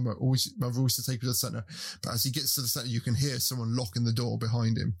where his mother always to take him to the centre. But as he gets to the centre, you can hear someone locking the door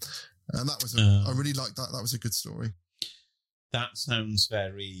behind him, and that was I really liked that. That was a good story. That sounds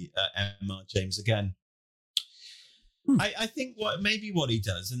very M.R. James again. I think what he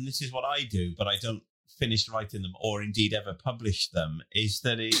does, and this is what I do, but I don't finish writing them or indeed ever publish them, is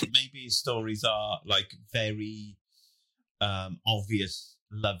that maybe his stories are like very obvious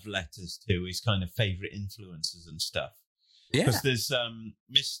love letters to his kind of favourite influences and stuff. Yeah. Because there's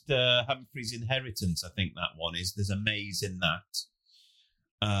Mr. Humphrey's Inheritance, I think that one is. There's a maze in that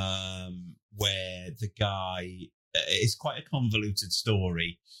where the guy, it's quite a convoluted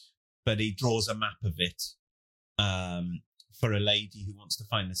story, but he draws a map of it for a lady who wants to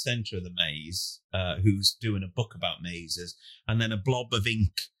find the centre of the maze, who's doing a book about mazes, and then a blob of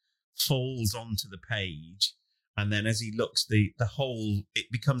ink falls onto the page, and then as he looks, the hole,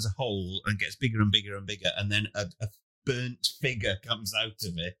 it becomes a hole and gets bigger and bigger and bigger, and then a burnt figure comes out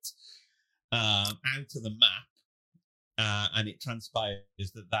of it, out of the map, and it transpires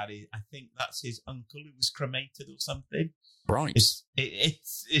that is, I think that's his uncle who was cremated or something. Right.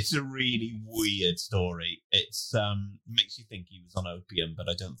 It's a really weird story. It's makes you think he was on opium, but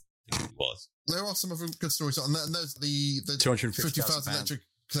I don't think he was. There are some other good stories, and there's the 250,000 electric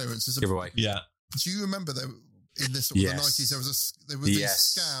clearance giveaway. Yeah. Do you remember there in the 90s there were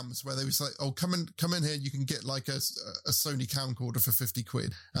these scams where they was like, oh, come in here, you can get like a Sony camcorder for 50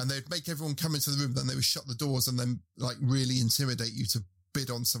 quid, and they'd make everyone come into the room, then they would shut the doors and then like really intimidate you to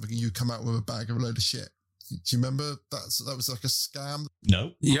bid on something, and you come out with a bag of a load of shit. Do you remember that was like a scam?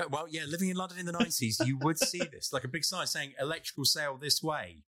 No. Yeah, well, yeah, living in London in the 90s, you would see this, like a big sign saying electrical sale this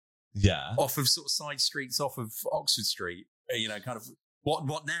way. Yeah. Off of sort of side streets, off of Oxford Street, kind of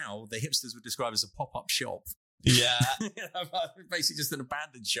what now the hipsters would describe as a pop-up shop. Yeah. Basically just an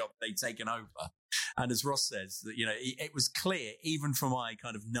abandoned shop they'd taken over. And as Ross says, that it was clear, even from my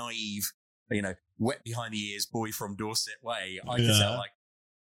kind of naive, wet behind the ears boy from Dorset way, I could tell, like,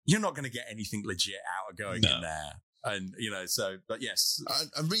 you're not going to get anything legit out of going in there. And, but yes.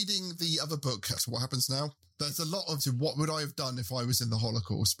 And reading the other book, that's What Happens Now, there's a lot of what would I have done if I was in the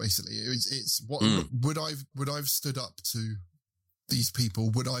Holocaust, basically. It's what would I have stood up to these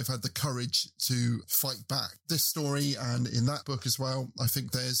people? Would I have had the courage to fight back? This story and in that book as well, I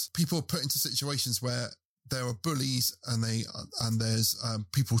think there's people put into situations where there are bullies and there's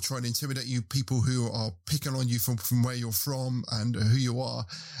people trying to intimidate you, people who are picking on you from where you're from and who you are.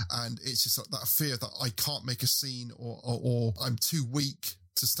 And it's just like that fear that I can't make a scene or I'm too weak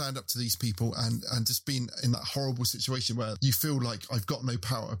to stand up to these people and just being in that horrible situation where you feel like I've got no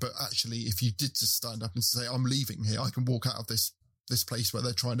power. But actually, if you did just stand up and say, I'm leaving here, I can walk out of this place where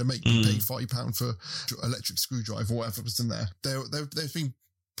they're trying to make me pay £5 for electric screwdriver or whatever was in there. There's been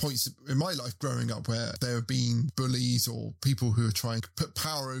points in my life growing up where there have been bullies or people who are trying to put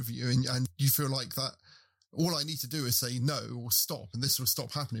power over you, and you feel like that all I need to do is say no or stop, and this will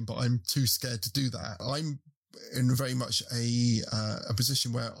stop happening, but I'm too scared to do that. I'm in very much a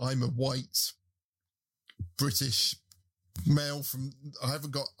position where I'm a white British male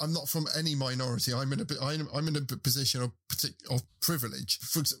I'm not from any minority. I'm in a position of privilege.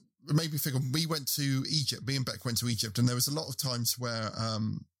 For example, maybe figure we went to Egypt, me and Beck went to Egypt, and there was a lot of times where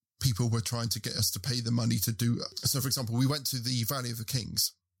people were trying to get us to pay the money to do. So for example, we went to the Valley of the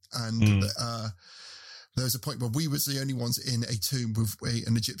Kings, and there was a point where we was the only ones in a tomb with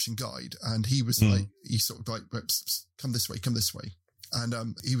an Egyptian guide, and he was like, he sort of like, come this way.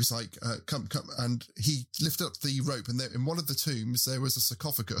 And he was like, come. And he lifted up the rope, and there, in one of the tombs, there was a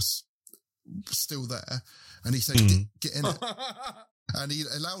sarcophagus still there. And he said, get in it. And he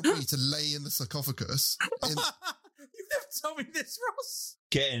allowed me to lay in the sarcophagus. You've never told me this, Ross.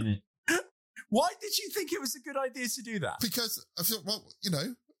 Get in it. Why did you think it was a good idea to do that? Because I feel, well,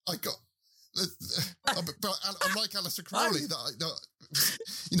 I got... but unlike Aleister Crowley,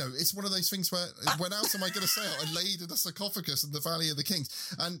 it's one of those things where when else am I going to say it? I laid in a sarcophagus in the Valley of the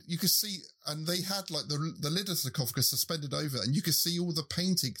Kings, and you could see, and they had like the lid of the sarcophagus suspended over, and you could see all the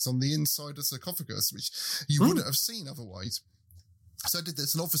paintings on the inside of the sarcophagus, which you wouldn't have seen otherwise. So I did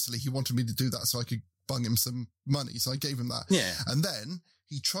this, and obviously he wanted me to do that so I could bung him some money, so I gave him that. Yeah. And then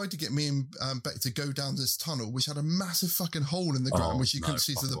he tried to get me and Beck to go down this tunnel, which had a massive fucking hole in the ground, which you couldn't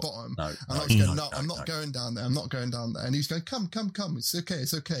see to the bottom. And I was going, I'm not going down there. I'm not going down there. And he was going, come. It's okay.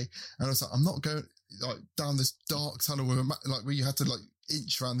 And I was like, I'm not going like down this dark tunnel where you had to like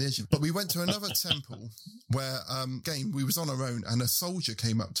inch around the edge. But we went to another temple where, again, we was on our own, and a soldier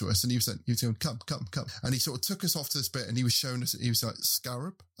came up to us, and he was saying, come. And he sort of took us off to this bit, and he was showing us, he was like,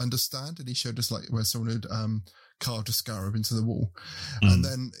 scarab, understand? And he showed us like where someone had, carved a scarab into the wall. And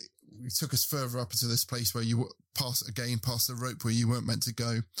then he took us further up into this place where you past the rope where you weren't meant to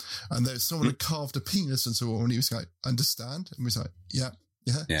go. And there's someone had carved a penis into the wall, and he was like, understand? And we was like, yeah.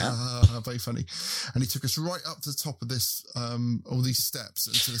 Very funny. And he took us right up to the top of this, all these steps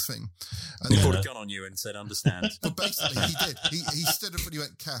into this thing. And he pulled a gun on you and said, understand. But basically he did. He stood up and he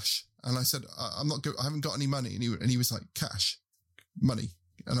went, cash. And I said, I haven't got any money. And he was like, cash, money.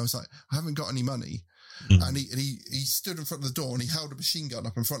 And I was like, I haven't got any money. And he stood in front of the door, and he held a machine gun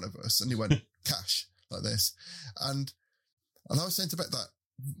up in front of us, and he went, cash, like this. And I was saying to Beck that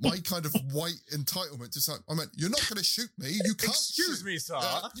my kind of white entitlement, just like, I meant, you're not going to shoot me. You can't. Excuse me, sir.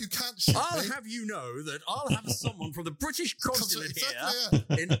 You can't shoot me. I'll have you know that I'll have someone from the British consulate here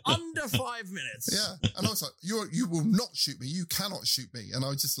in under 5 minutes. Yeah. And I was like, you will not shoot me. You cannot shoot me. And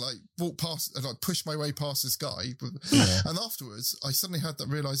I just like walked past and like pushed my way past this guy. And afterwards, I suddenly had that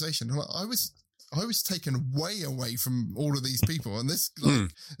realization. Like, I was taken way away from all of these people, and this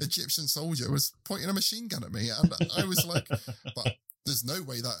Egyptian soldier was pointing a machine gun at me, and I was like, but there's no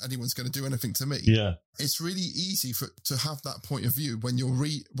way that anyone's going to do anything to me. Yeah. It's really easy to have that point of view when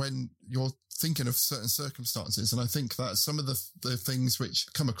you're thinking of certain circumstances. And I think that some of the things which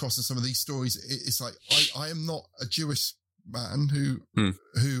come across in some of these stories, it's like, I am not a Jewish man who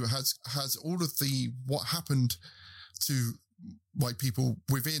has all of what happened to white people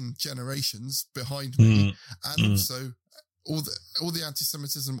within generations behind me, and also all the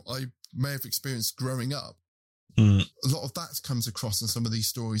anti-Semitism I may have experienced growing up. A lot of that comes across in some of these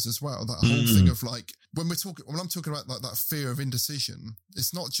stories as well. That whole thing of like, when I'm talking about like that fear of indecision,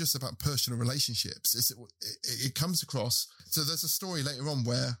 it's not just about personal relationships. It comes across. So there's a story later on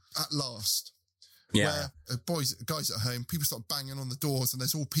where at last, where guys at home, people start banging on the doors, and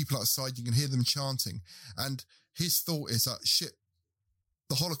there's all people outside. You can hear them chanting, and his thought is that shit,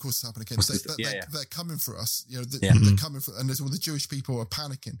 the Holocaust is happening again. They're coming for us. They're coming for, and there's all the Jewish people are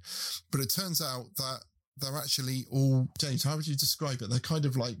panicking. But it turns out that they're actually all, James, how would you describe it? They're kind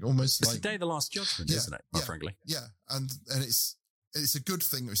of like almost it's the day of the Last judgment, isn't it? Frankly. Yeah. And it's a good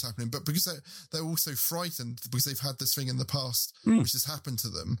thing that's happening, but because they're also frightened because they've had this thing in the past which has happened to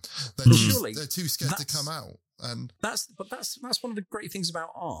them, they're too scared to come out. And that's one of the great things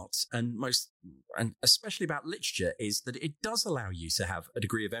about art and especially about literature, is that it does allow you to have a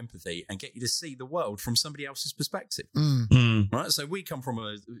degree of empathy and get you to see the world from somebody else's perspective. Right? So we're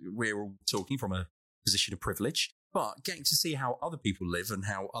all talking from a position of privilege, but getting to see how other people live and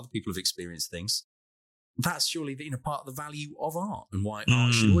how other people have experienced things, that's surely part of the value of art, and why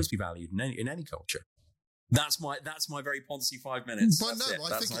art should always be valued in any culture. That's my very Ponzi 5 minutes. But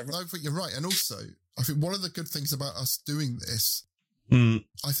I think you're right. And also, I think one of the good things about us doing this,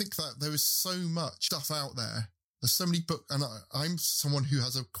 I think that there is so much stuff out there There's so many books, and I'm someone who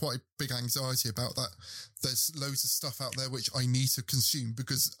has a quite big anxiety about that. There's loads of stuff out there which I need to consume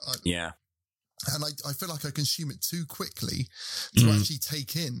because I feel like I consume it too quickly to actually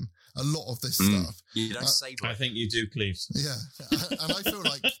take in a lot of this stuff. You don't savor it. I think you do, Cleves. Yeah, and I feel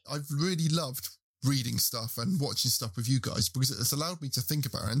like I've really loved reading stuff and watching stuff with you guys because it's allowed me to think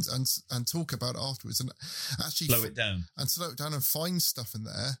about it and talk about it afterwards and actually slow it down and find stuff in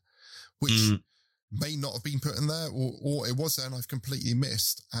there which may not have been put in there or it was there and I've completely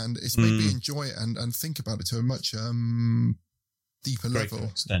missed, and it's made me enjoy it and think about it to a much deeper level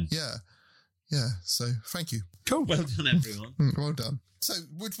extent. Yeah, so thank you. Cool. Well done, everyone. Well done. So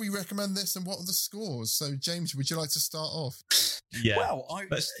would we recommend this and what are the scores? So James, would you like to start off? Yeah. Well,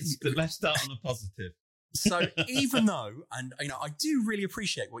 let's start on a positive. So even though, and I do really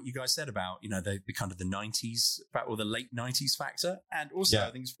appreciate what you guys said about the kind of the 90s or the late 90s factor, and also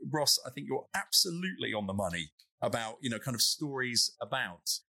I think Ross, I think you're absolutely on the money about kind of stories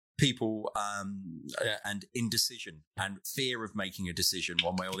about people and indecision and fear of making a decision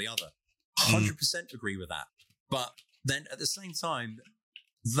one way or the other. 100% agree with that. But then at the same time,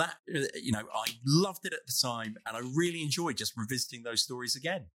 that I loved it at the time, and I really enjoyed just revisiting those stories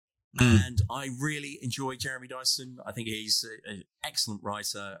again. And I really enjoy Jeremy Dyson. I think he's an excellent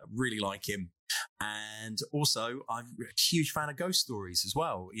writer. I really like him. And also, I'm a huge fan of ghost stories as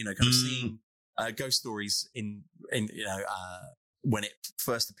well. Kind of seeing ghost stories in when it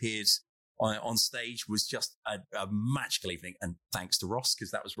first appeared on stage was just a magical evening. And thanks to Ross,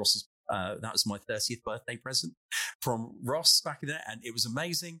 because that was Ross's. That was my 30th birthday present from Ross back in there, and it was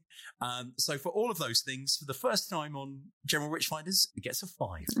amazing. So for all of those things, for the first time on General Witchfinders, it gets a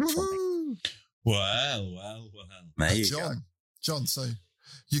 5 from me. Well. There you go. John, so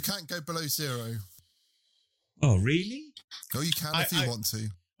you can't go below 0. Oh, really? Oh, you can if you want to.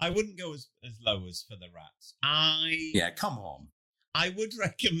 I wouldn't go as low as For the Rats. Come on. I would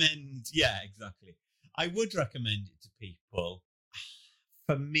recommend, exactly. I would recommend it to people.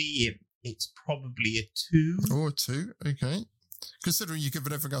 For me, it's probably a 2. Or a 2, okay. Considering you give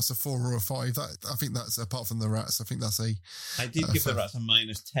everything else a 4 or a 5, I think that's, apart from the Rats, I think that's a... I did give the Rats a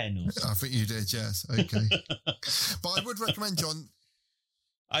 -10 or something. I think you did, yes, okay. But I would recommend, John...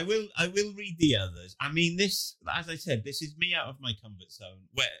 I will read the others. I mean, this, as I said, this is me out of my comfort zone.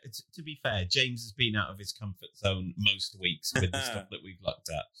 Where, to be fair, James has been out of his comfort zone most weeks with the stuff that we've looked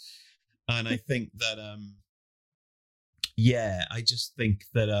at. And I think that... I just think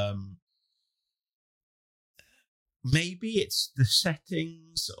that maybe it's the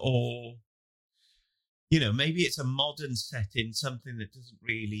settings or, maybe it's a modern setting, something that doesn't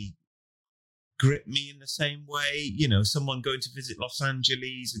really grip me in the same way. Someone going to visit Los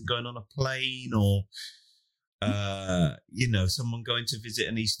Angeles and going on a plane or, someone going to visit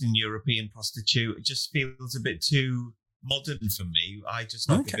an Eastern European prostitute. It just feels a bit too modern for me. I just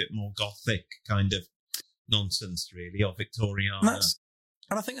like a bit more gothic kind of nonsense, really, or Victoriana.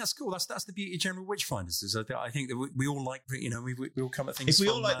 And I think that's cool. That's the beauty of General Witchfinders. Is I think that we all like, we all come at things. If we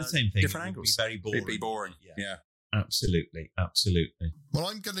all like the same thing, different angles, it'd be very boring. It'd be boring. Yeah. Absolutely. Well,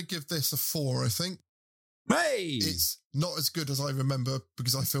 I'm going to give this a 4. I think. Hey, it's not as good as I remember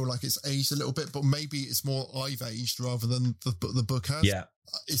because I feel like it's aged a little bit, but maybe it's more I've aged rather than the book has. Yeah.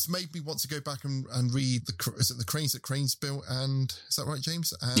 It's made me want to go back and read the Cranes that Cranes built, and is that right,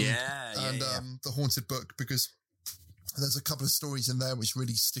 James? And, the Haunted Book, because there's a couple of stories in there which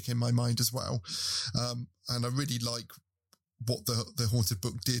really stick in my mind as well, and I really like what the Haunted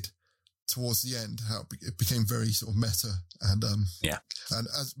Book did towards the end, how it became very sort of meta, and and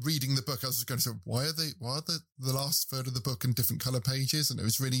as reading the book, I was going to say, why are the last third of the book in different color pages? And it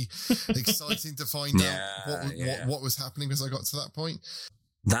was really exciting to find out what was happening as I got to that point.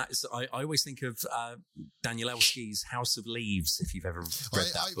 That is, I always think of Danielewski's House of Leaves, if you've ever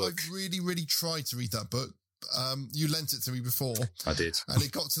read that book. I've really, really tried to read that book. You lent it to me before. I did. And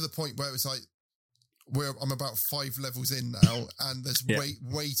it got to the point where it was like, where I'm about 5 levels in now, and there's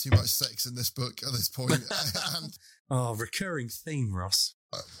way too much sex in this book at this point. And recurring theme, Ross.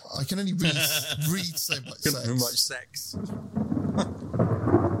 I can only read so much sex. So much sex.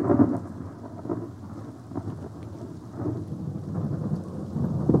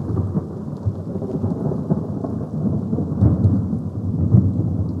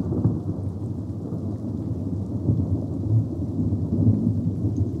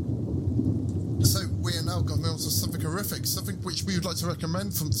 Something which we would like to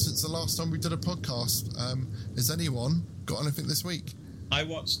recommend since the last time we did a podcast. Has anyone got anything this week? I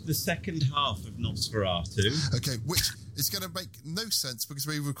watched the second half of Nosferatu. Okay, which is going to make no sense because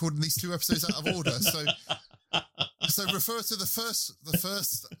we're recording these 2 episodes out of order. So refer to the first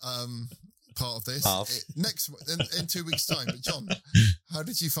part of this in 2 weeks' time. But John, how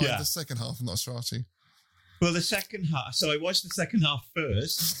did you find the second half of Nosferatu? Well, the second half. So I watched the second half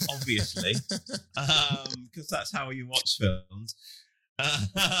first, obviously, because that's how you watch films.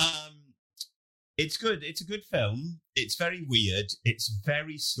 It's good. It's a good film. It's very weird. It's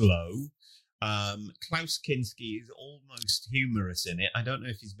very slow. Klaus Kinski is almost humorous in it. I don't know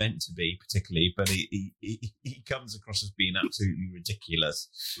if he's meant to be particularly, but he comes across as being absolutely ridiculous.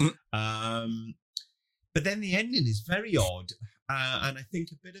 But then the ending is very odd, and I think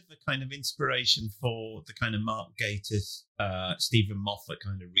a bit of a kind of inspiration for the kind of Mark Gatiss, Stephen Moffat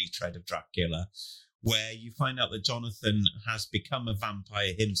kind of retread of Dracula, where you find out that Jonathan has become a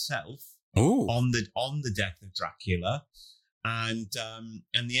vampire himself on the death of Dracula. And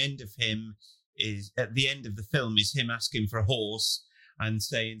the end of him is at the end of the film is him asking for a horse and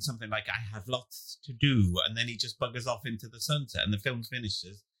saying something like, "I have lots to do," and then he just buggers off into the sunset, and the film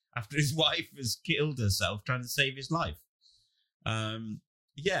finishes after his wife has killed herself trying to save his life. So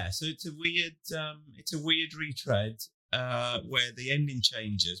it's a weird retread where the ending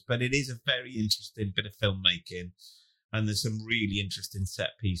changes, but it is a very interesting bit of filmmaking, and there's some really interesting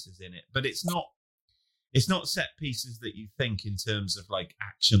set pieces in it. But it's not set pieces that you think in terms of like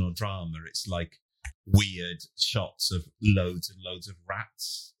action or drama. It's like weird shots of loads and loads of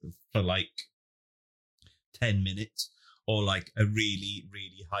rats for like 10 minutes, or like a really,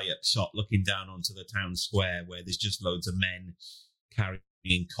 really high up shot looking down onto the town square where there's just loads of men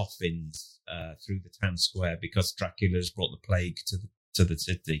carrying coffins through the town square because Dracula's brought the plague to the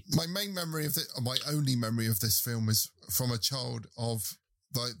city. My only memory of this film is from a child of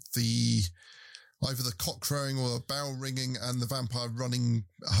either the cock crowing or the bell ringing and the vampire running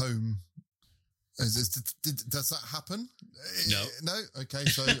home. Does that happen? No. No? Okay,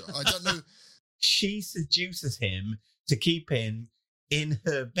 so I don't know. She seduces him to keep him in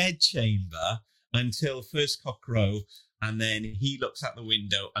her bedchamber until first cockcrow, and then he looks out the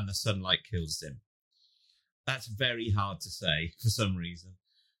window and the sunlight kills him. That's very hard to say for some reason.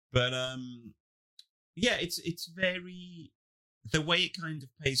 But it's very... The way it kind of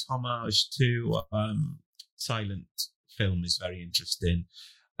pays homage to silent film is very interesting.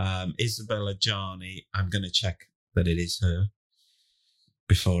 Isabella Gianni, I'm going to check that it is her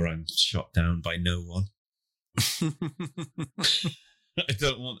before I'm shot down by no one. I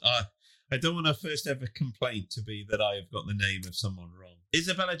don't want our first ever complaint to be that I have got the name of someone wrong.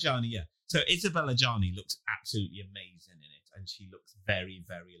 Isabella Gianni, yeah. So Isabella Gianni looks absolutely amazing in it, and she looks very,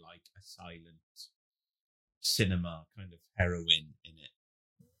 very like a silent cinema kind of heroine in it.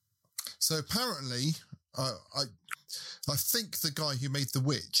 So apparently, I think the guy who made The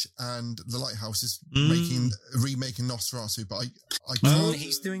Witch and The Lighthouse is remaking Nosferatu, but I can't.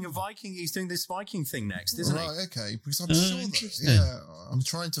 He's doing this Viking thing next, isn't he? Right, okay. Because I'm sure that, I'm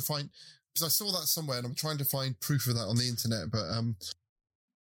trying to find, because I saw that somewhere and I'm trying to find proof of that on the internet, but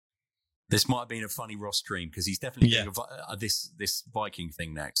this might have been a funny Ross dream, because he's definitely doing this Viking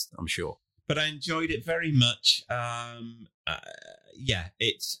thing next, I'm sure. But I enjoyed it very much.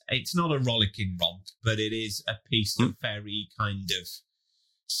 It's not a rollicking romp, but it is a piece of very kind of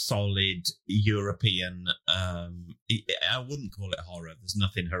solid European. I wouldn't call it horror. There's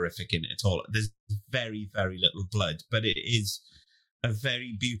nothing horrific in it at all. There's very, very little blood, but it is a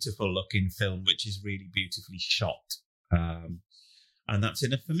very beautiful looking film, which is really beautifully shot. And that's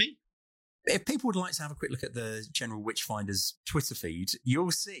enough for me. If people would like to have a quick look at the General Witchfinders Twitter feed,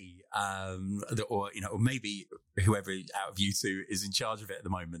 you'll see, or maybe whoever out of you two is in charge of it at the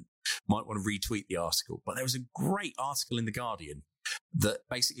moment might want to retweet the article. But there was a great article in The Guardian that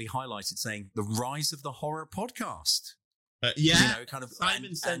basically highlighted saying the rise of the horror podcast.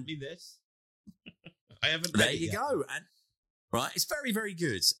 Simon sent me this. I haven't read it There you go. And right, it's very, very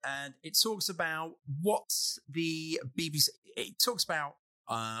good. And it talks about what's the BBC. It talks about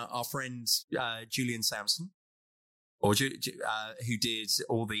our friend Julian Sampson, who did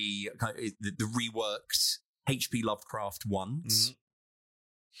all the reworked H.P. Lovecraft ones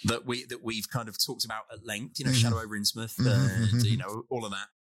that we've kind of talked about at length. Shadow over Innsmouth, all of that,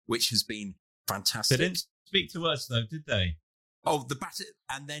 which has been fantastic. They didn't speak to us though, did they? Oh,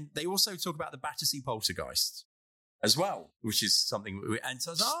 and then they also talk about the Battersea Poltergeist as well, which is something. And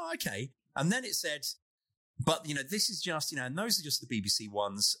so I was okay. And then it said, but, this is just, and those are just the BBC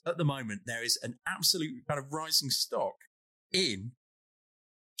ones. At the moment, there is an absolute kind of rising stock in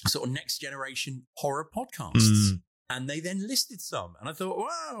sort of next generation horror podcasts. And they then listed some. And I thought,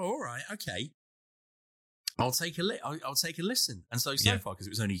 wow, all right, okay. I'll take a listen. And so far, because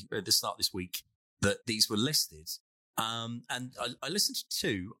it was only at the start this week that these were listed, And I listened to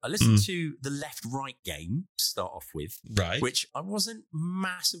two. I listened to the left-right game to start off with, right? Which I wasn't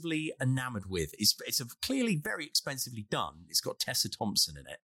massively enamored with. It's clearly very expensively done. It's got Tessa Thompson in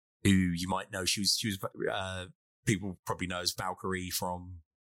it, who you might know. She was people probably know as Valkyrie from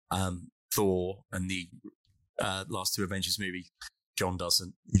Thor and the last two Avengers movies. John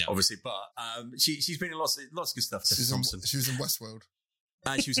doesn't, obviously, but she's been in lots of good stuff. Tessa Thompson. She was in Westworld.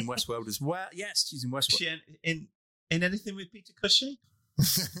 And she was in Westworld as well. Yes, she's in Westworld. Is she in anything with Peter Cushing?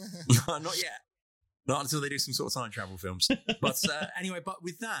 Not yet. Not until they do some sort of time travel films. But anyway, but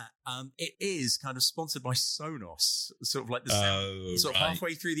with that, it is kind of sponsored by Sonos. Sort of like the sound. Sort of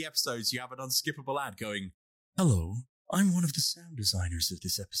halfway through the episodes, you have an unskippable ad going, "Hello, I'm one of the sound designers of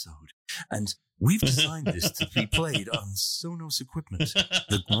this episode, and we've designed this to be played on Sonos equipment.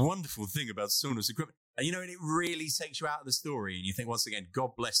 The wonderful thing about Sonos equipment." And, and it really takes you out of the story. And you think, once again,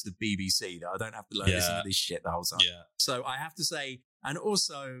 God bless the BBC that I don't have to listen to this shit the whole time. Yeah. So I have to say, and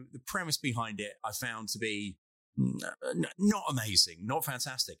also the premise behind it, I found to be not amazing, not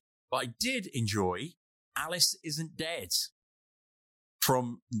fantastic. But I did enjoy Alice Isn't Dead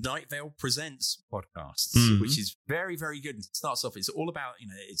from Night Vale Presents podcasts, which is very, very good. It starts off, it's all about,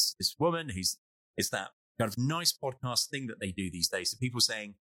 it's this woman it's that kind of nice podcast thing that they do these days. So people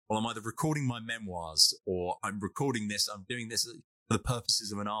saying, well, I'm either recording my memoirs or I'm recording this, I'm doing this for the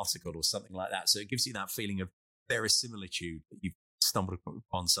purposes of an article or something like that. So it gives you that feeling of verisimilitude that you've stumbled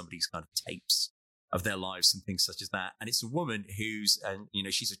upon somebody's kind of tapes of their lives and things such as that. And it's a woman who's,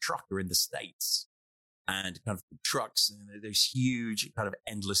 she's a trucker in the States, and kind of trucks, and those huge kind of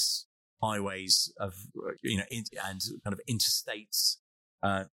endless highways of, and kind of interstates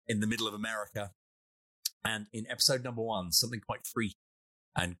in the middle of America. And in episode number 1, something quite freaky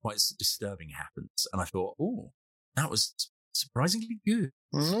and quite disturbing happens. And I thought, oh, that was surprisingly good.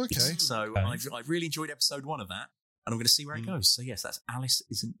 Okay. So I've really enjoyed episode 1 of that. And I'm going to see where it goes. So yes, that's Alice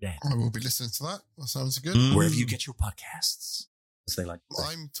Isn't Dead. I will be listening to that. That sounds good. Wherever you get your podcasts. As they like to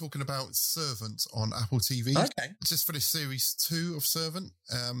say. I'm talking about Servant on Apple TV. Okay. Just finished series 2 of Servant.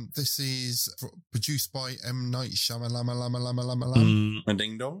 This is produced by M. Night Shyamalan.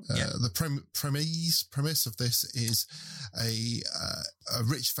 Ding dong. The premise of this is a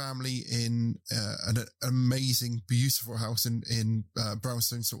rich family in an amazing, beautiful house in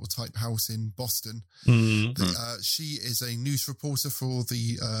brownstone sort of type house in Boston. She is a news reporter for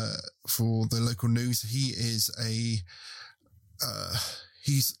the local news. He is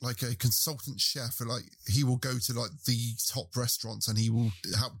he's like a consultant chef. Like, he will go to like the top restaurants and he will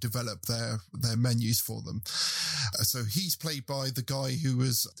help develop their menus for them. So he's played by the guy who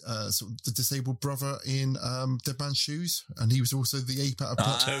was sort of the disabled brother in Dead Man's Shoes, and he was also the ape out of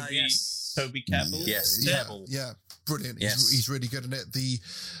Toby Kebbell. Yes, yeah, brilliant. Yes. He's really good in it.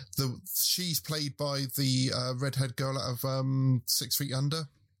 She's played by the redhead girl out of 6 Feet Under.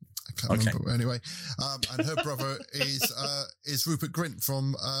 I can't remember. Anyway, and her brother is Rupert Grint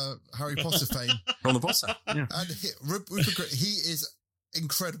from Harry Potter fame. From the Potter. Yeah. And Rupert Grint, he is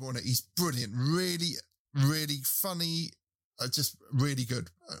incredible in it. He's brilliant. Really, really funny. Just really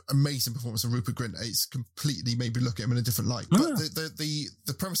good. Amazing performance of Rupert Grint. It's completely made me look at him in a different light. But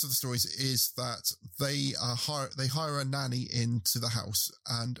the premise of the story is that they hire a nanny into the house,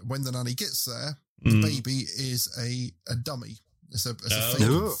 and when the nanny gets there, the baby is a dummy. It's a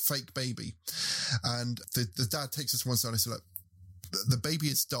fake baby. And the dad takes us to one side and says, look, the baby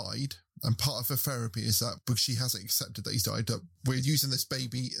has died, and part of her therapy is that because she hasn't accepted that he's died, that we're using this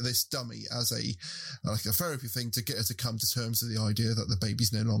dummy as a therapy thing to get her to come to terms with the idea that the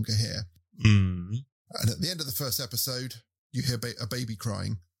baby's no longer here. And at the end of the first episode, you hear a baby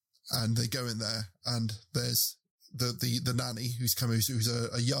crying, and they go in there, and there's the nanny who's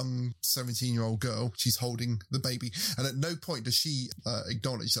a young 17-year-old girl. She's holding the baby, and at no point does she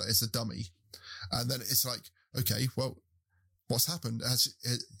acknowledge that it's a dummy. And then it's like, okay, well, what's happened? Is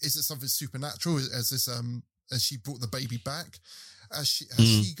it something supernatural? Has she brought the baby back? Has she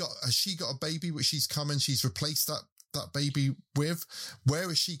got a baby which she's come and she's replaced that baby with? Where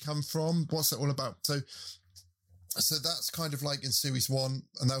has she come from? What's it all about? So that's kind of like in series 1,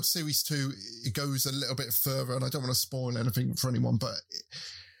 and now series 2, it goes a little bit further, and I don't want to spoil anything for anyone,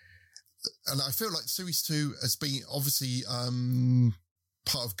 and I feel like series 2 has been obviously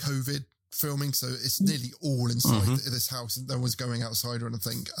part of COVID filming, so it's nearly all inside this house, and no one's going outside or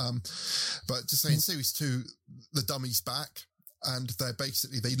anything. But just saying, series 2, the dummy's back, and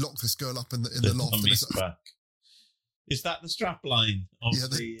they lock this girl up in the loft. Dummy's back. Is that the strap line?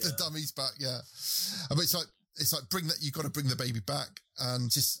 The dummy's back, yeah. I mean, it's like, it's like you got to bring the baby back,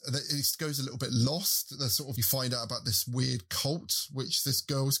 and it goes a little bit lost. There's sort of, you find out about this weird cult which this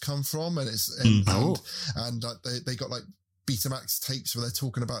girl's come from, and they got like Betamax tapes where they're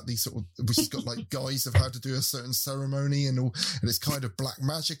talking about these sort of, which has got like guys of how to do a certain ceremony and all, and it's kind of black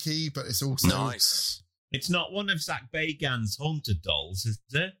magic-y, but it's also nice. It's not one of Zach Bagans' haunted dolls, is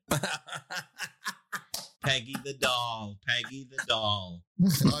it? Peggy the doll.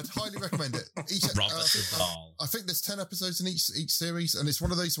 I'd highly recommend it. Robert the doll. I think there's 10 episodes in each series, and it's one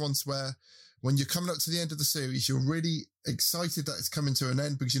of those ones where when you're coming up to the end of the series, you're really excited that it's coming to an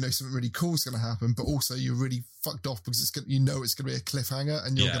end because you know something really cool is going to happen, but also you're really fucked off because it's going to be a cliffhanger,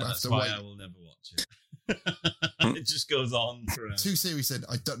 and you're going to have to wait. That's why I will never watch it. It just goes on forever. 2 series in,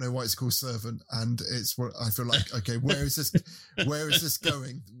 I don't know why it's called Servant, and it's what I feel like. Okay, where is this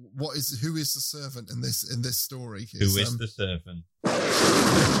going? Who is the servant in this story? Who is the servant?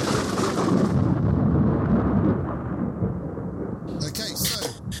 Okay, so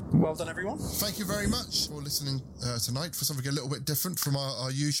well done, everyone. Thank you very much for listening tonight for something a little bit different from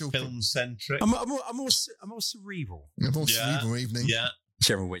our usual film centric. I'm more cerebral. A more cerebral evening. Yeah.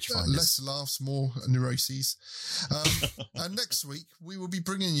 General Witchfinders. Less laughs, more neuroses. And next week, we will be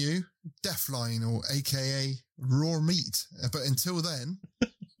bringing you Deathline, or AKA Raw Meat. But until then...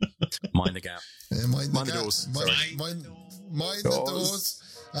 Mind the gap. Mind the doors. Mind the doors.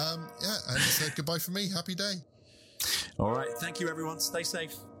 And so goodbye from me. Happy day. All right. Thank you, everyone. Stay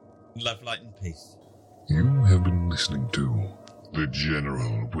safe. Love, light, and peace. You have been listening to The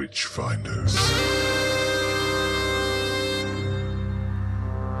General Witchfinders.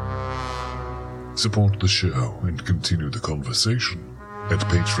 Support the show and continue the conversation at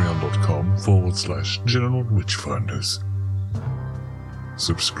patreon.com/General Witchfinders.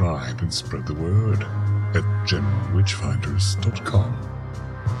 Subscribe and spread the word at generalwitchfinders.com.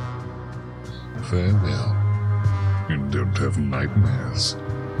 Farewell, and don't have nightmares.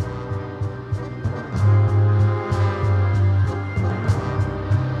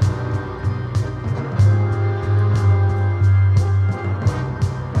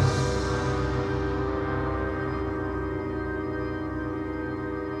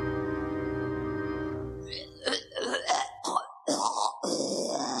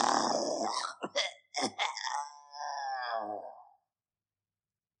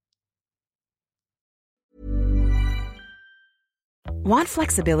 Want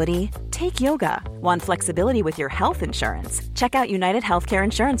flexibility? Take yoga. Want flexibility with your health insurance? Check out United Healthcare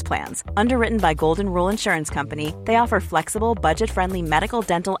Insurance Plans. Underwritten by Golden Rule Insurance Company, they offer flexible, budget-friendly medical,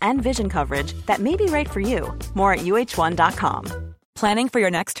 dental, and vision coverage that may be right for you. More at uh1.com. Planning for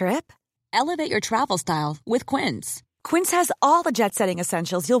your next trip? Elevate your travel style with Quince. Quince has all the jet-setting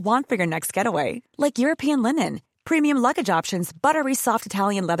essentials you'll want for your next getaway, like European linen, premium luggage options, buttery soft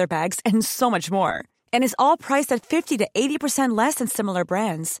Italian leather bags, and so much more. And is all priced at 50 to 80% less than similar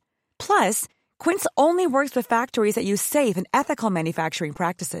brands. Plus, Quince only works with factories that use safe and ethical manufacturing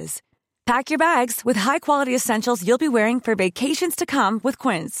practices. Pack your bags with high-quality essentials you'll be wearing for vacations to come with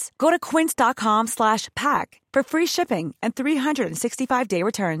Quince. Go to quince.com/pack for free shipping and 365-day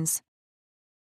returns.